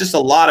 Because that's just a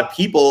lot of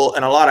people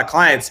and a lot of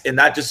clients, and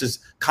that just is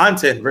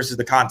content versus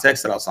the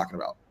context that I was talking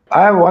about.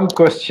 I have one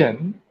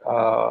question.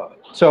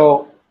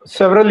 So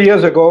several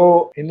years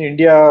ago in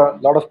India, a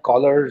lot of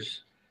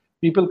callers,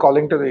 people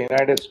calling to the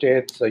United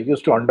States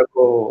used to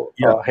undergo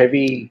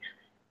heavy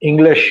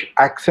English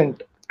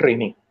accent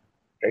training,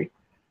 right?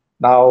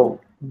 Now,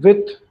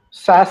 with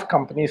SaaS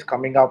companies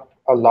coming up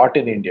a lot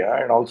in India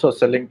and also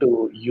selling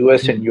to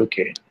US and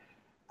UK,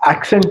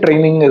 accent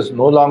training is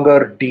no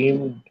longer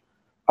deemed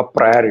a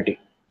priority,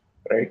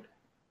 right?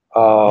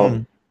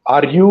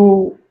 Are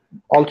you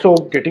also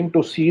getting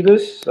to see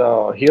this,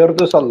 hear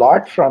this a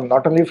lot from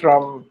not only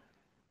from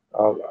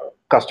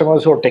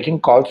customers who are taking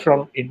calls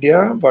from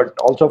India, but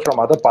also from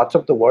other parts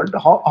of the world?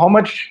 How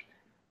much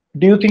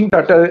do you think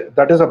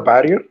that is a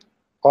barrier,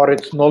 or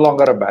it's no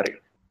longer a barrier?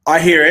 I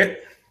hear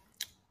it.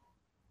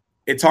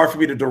 It's hard for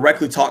me to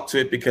directly talk to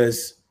it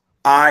because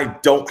I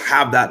don't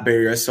have that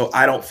barrier. So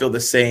I don't feel the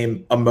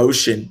same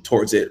emotion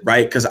towards it,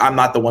 right? Because I'm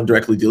not the one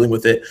directly dealing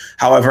with it.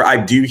 However, I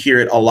do hear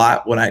it a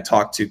lot when I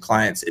talk to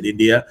clients in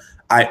India.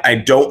 I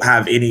don't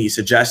have any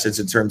suggestions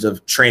in terms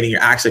of training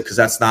your accent because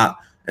that's not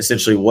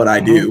essentially what I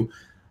do.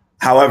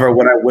 However,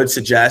 what I would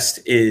suggest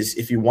is,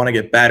 if you want to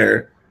get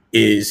better,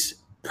 is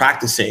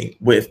practicing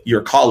with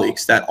your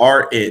colleagues that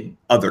are in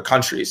other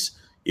countries.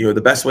 You know,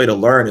 the best way to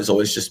learn is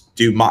always just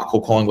do mock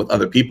cold calling with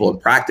other people and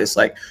practice.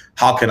 Like,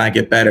 how can I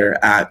get better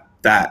at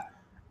that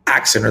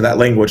accent or that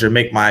language or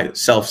make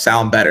myself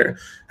sound better?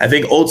 I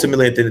think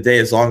ultimately at the end of the day,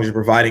 as long as you're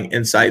providing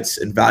insights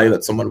and value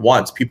that someone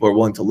wants, people are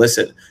willing to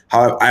listen.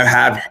 However, I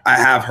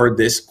have heard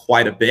this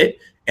quite a bit,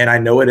 and I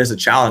know it is a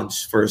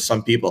challenge for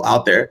some people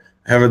out there.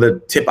 However, the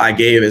tip I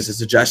gave is a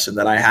suggestion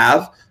that I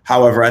have.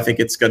 However, I think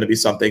it's going to be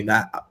something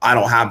that I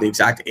don't have the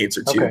exact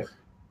answer to. Okay.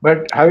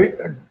 But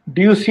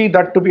do you see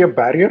that to be a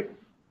barrier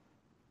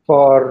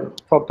for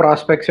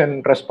prospects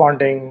in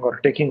responding or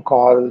taking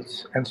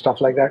calls and stuff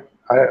like that?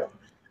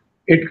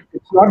 It's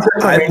not just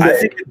from India. I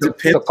think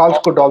the calls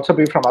could also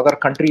be from other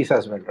countries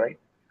as well, right?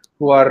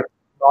 Who are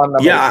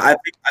non-American. Yeah,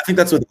 I think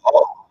that's with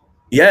all.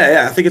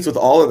 Yeah, I think it's with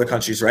all of the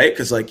countries, right?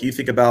 Because, like, you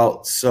think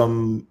about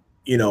some,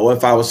 you know,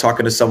 if I was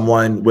talking to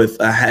someone with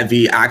a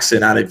heavy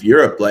accent out of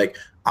Europe, like,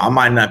 I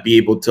might not be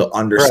able to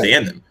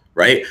understand them,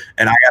 right?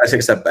 And I gotta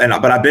take a step.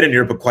 But I've been in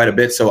Europe quite a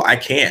bit, so I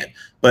can.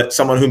 But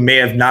someone who may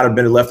have not have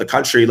been left the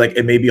country, like,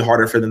 it may be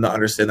harder for them to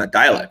understand that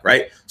dialect,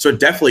 right? So it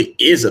definitely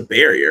is a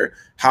barrier.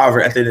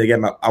 However, at the end of the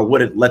game, I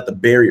wouldn't let the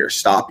barrier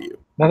stop you.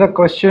 Another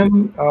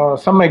question: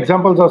 some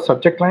examples of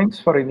subject lines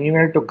for an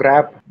email to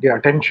grab the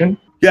attention.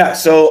 Yeah,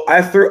 so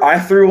I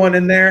threw one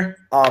in there.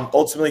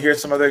 Ultimately,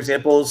 here's some other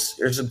examples.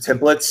 Here's some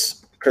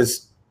templates,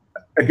 because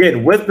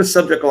again, with the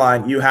subject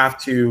line, you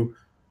have to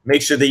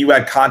make sure that you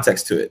add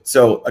context to it.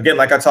 So again,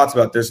 like I talked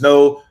about, there's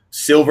no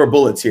silver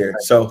bullets here.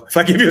 So if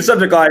I give you a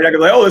subject line, you're not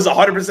gonna be like, oh, there's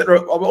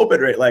 100%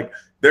 open rate. Like,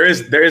 there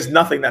is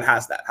nothing that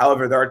has that.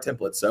 However, there are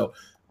templates. So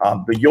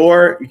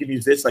you can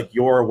use this, like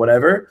your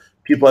whatever.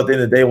 People at the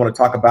end of the day want to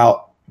talk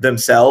about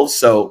themselves.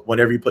 So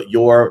whenever you put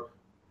your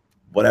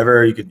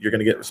whatever, you're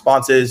gonna get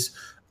responses.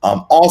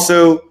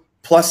 Also,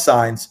 plus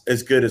signs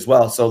is good as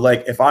well. So,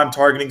 like, if I'm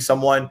targeting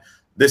someone,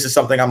 this is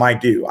something I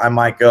might do. I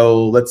might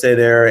go, let's say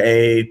they're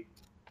a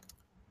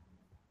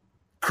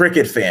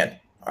cricket fan.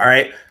 All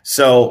right.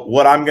 So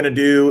what I'm going to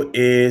do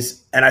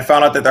is, and I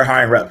found out that they're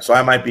hiring reps. So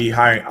I might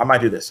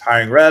do this,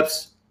 hiring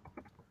reps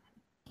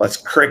plus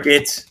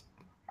cricket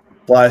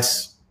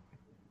plus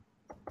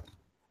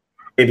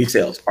JB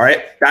Sales. All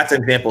right. That's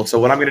an example. So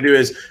what I'm going to do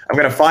is I'm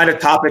going to find a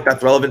topic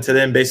that's relevant to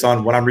them based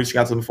on what I'm reaching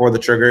out to them for, the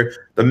trigger.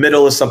 The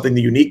middle is something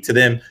unique to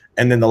them.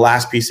 And then the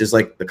last piece is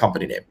like the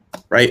company name,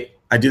 right?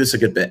 I do this a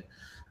good bit.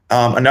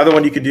 Another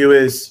one you could do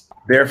is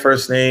their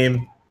first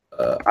name.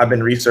 I've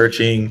been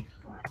researching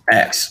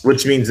X,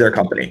 which means their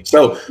company.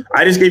 So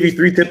I just gave you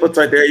 3 templates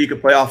right there you can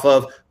play off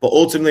of. But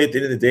ultimately, at the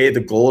end of the day, the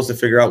goal is to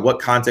figure out what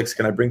context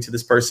can I bring to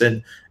this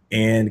person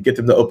and get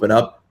them to open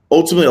up.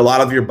 Ultimately, a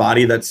lot of your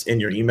body that's in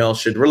your email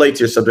should relate to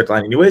your subject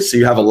line anyway. So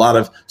you have a lot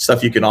of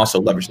stuff you can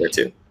also leverage there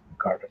too.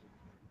 Got it.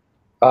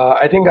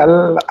 I think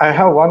I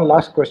have one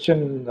last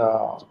question,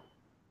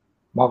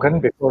 Morgan,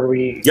 before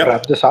we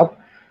wrap this up.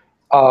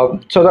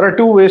 So there are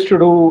 2 ways to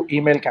do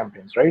email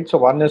campaigns, right? So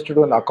one is to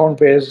do an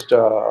account-based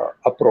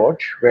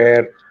approach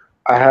where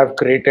I have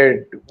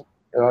created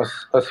a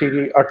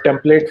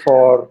template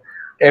for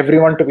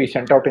everyone to be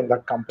sent out in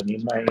that company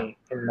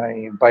in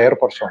my buyer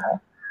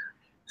persona.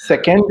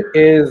 Second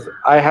is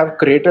I have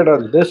created a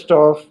list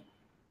of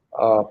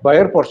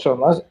buyer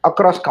personas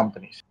across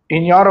companies.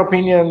 In your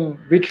opinion,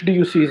 which do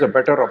you see is a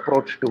better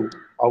approach to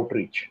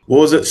outreach?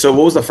 What was it? So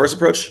what was the first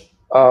approach?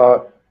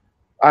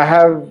 I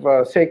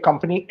have, say,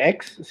 company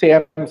X, say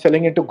I'm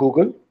selling it to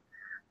Google.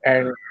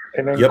 And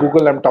in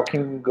Google, I'm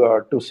talking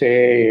to,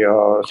 say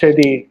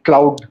the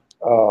cloud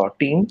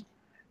team.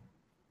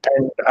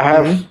 And I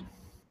have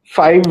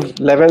 5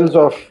 levels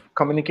of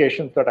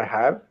communications that I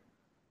have.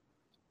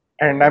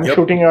 And I'm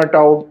shooting it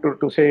out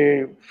to,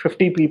 say,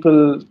 50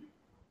 people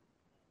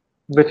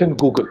within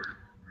Google,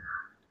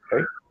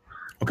 right?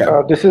 Okay.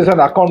 This is an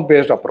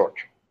account-based approach,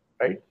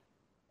 right?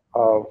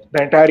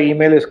 The entire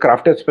email is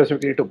crafted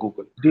specifically to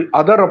Google. The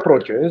other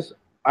approach is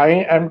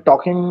I am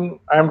trying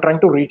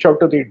to reach out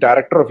to the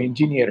director of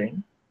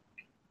engineering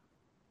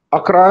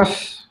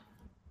across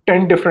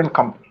 10 different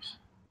companies,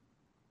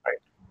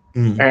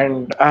 right?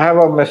 And I have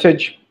a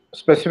message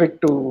specific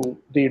to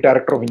the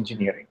director of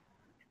engineering.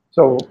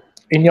 So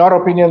in your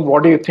opinion,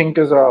 what do you think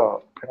is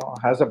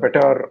has a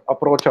better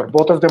approach, or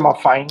both of them are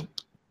fine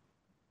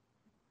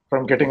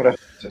from getting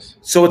responses?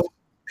 So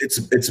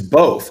it's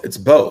both. It's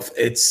both.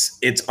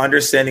 It's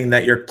understanding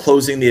that you're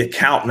closing the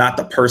account, not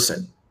the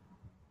person.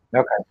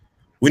 Okay.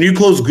 When you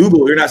close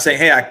Google, you're not saying,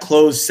 "Hey, I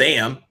closed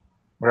Sam."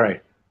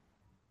 Right.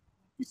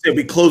 You say,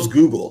 "We closed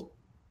Google."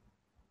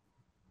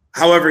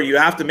 However, you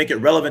have to make it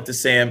relevant to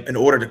Sam in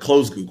order to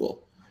close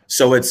Google.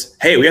 So it's,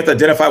 hey, we have to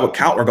identify what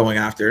count we're going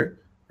after,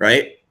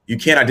 right? You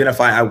can't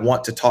identify, I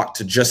want to talk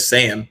to just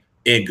Sam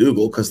in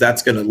Google, because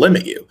that's going to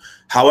limit you.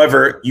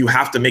 However, you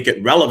have to make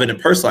it relevant and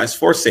personalized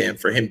for Sam,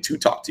 for him to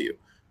talk to you,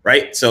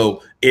 right?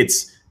 So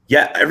it's,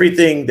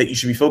 everything that you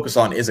should be focused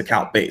on is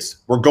account based.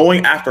 We're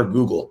going after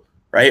Google,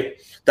 right?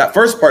 That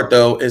first part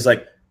though is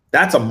like,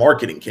 that's a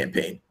marketing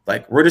campaign.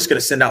 Like, we're just going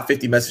to send out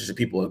 50 messages to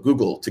people at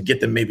Google to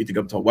get them maybe to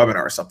go to a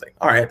webinar or something.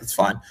 All right, that's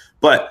fine.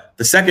 But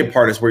the second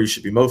part is where you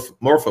should be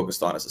more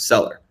focused on as a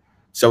seller.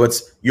 So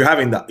it's, you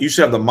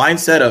should have the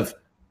mindset of,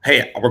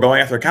 hey, we're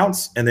going after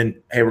accounts, and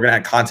then, hey, we're going to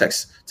add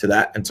context to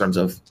that in terms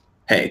of,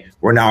 hey,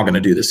 we're now going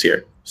to do this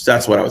here. So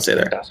that's what I would say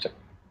there. Fantastic.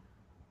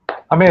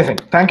 Amazing.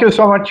 Thank you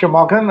so much,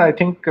 Morgan. I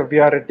think we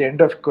are at the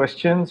end of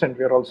questions, and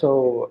we're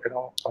also,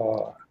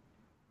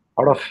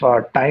 out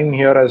of time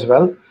here as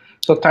well.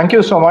 So thank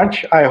you so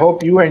much. I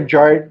hope you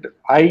enjoyed.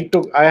 I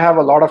have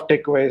a lot of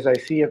takeaways. I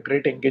see a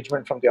great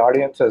engagement from the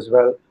audience as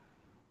well.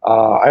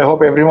 I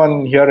hope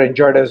everyone here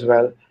enjoyed as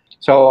well.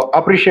 So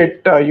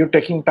appreciate you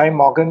taking time,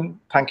 Morgan.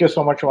 Thank you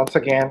so much once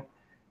again.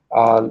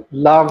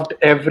 Loved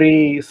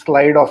every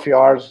slide of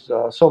yours.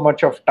 So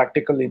much of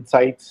tactical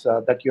insights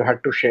that you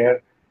had to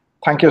share.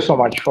 Thank you so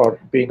much for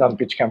being on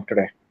PitchCamp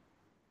today.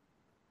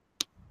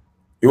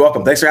 You're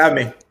welcome. Thanks for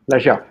having me.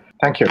 Pleasure.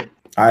 Thank you.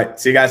 All right.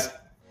 See you guys.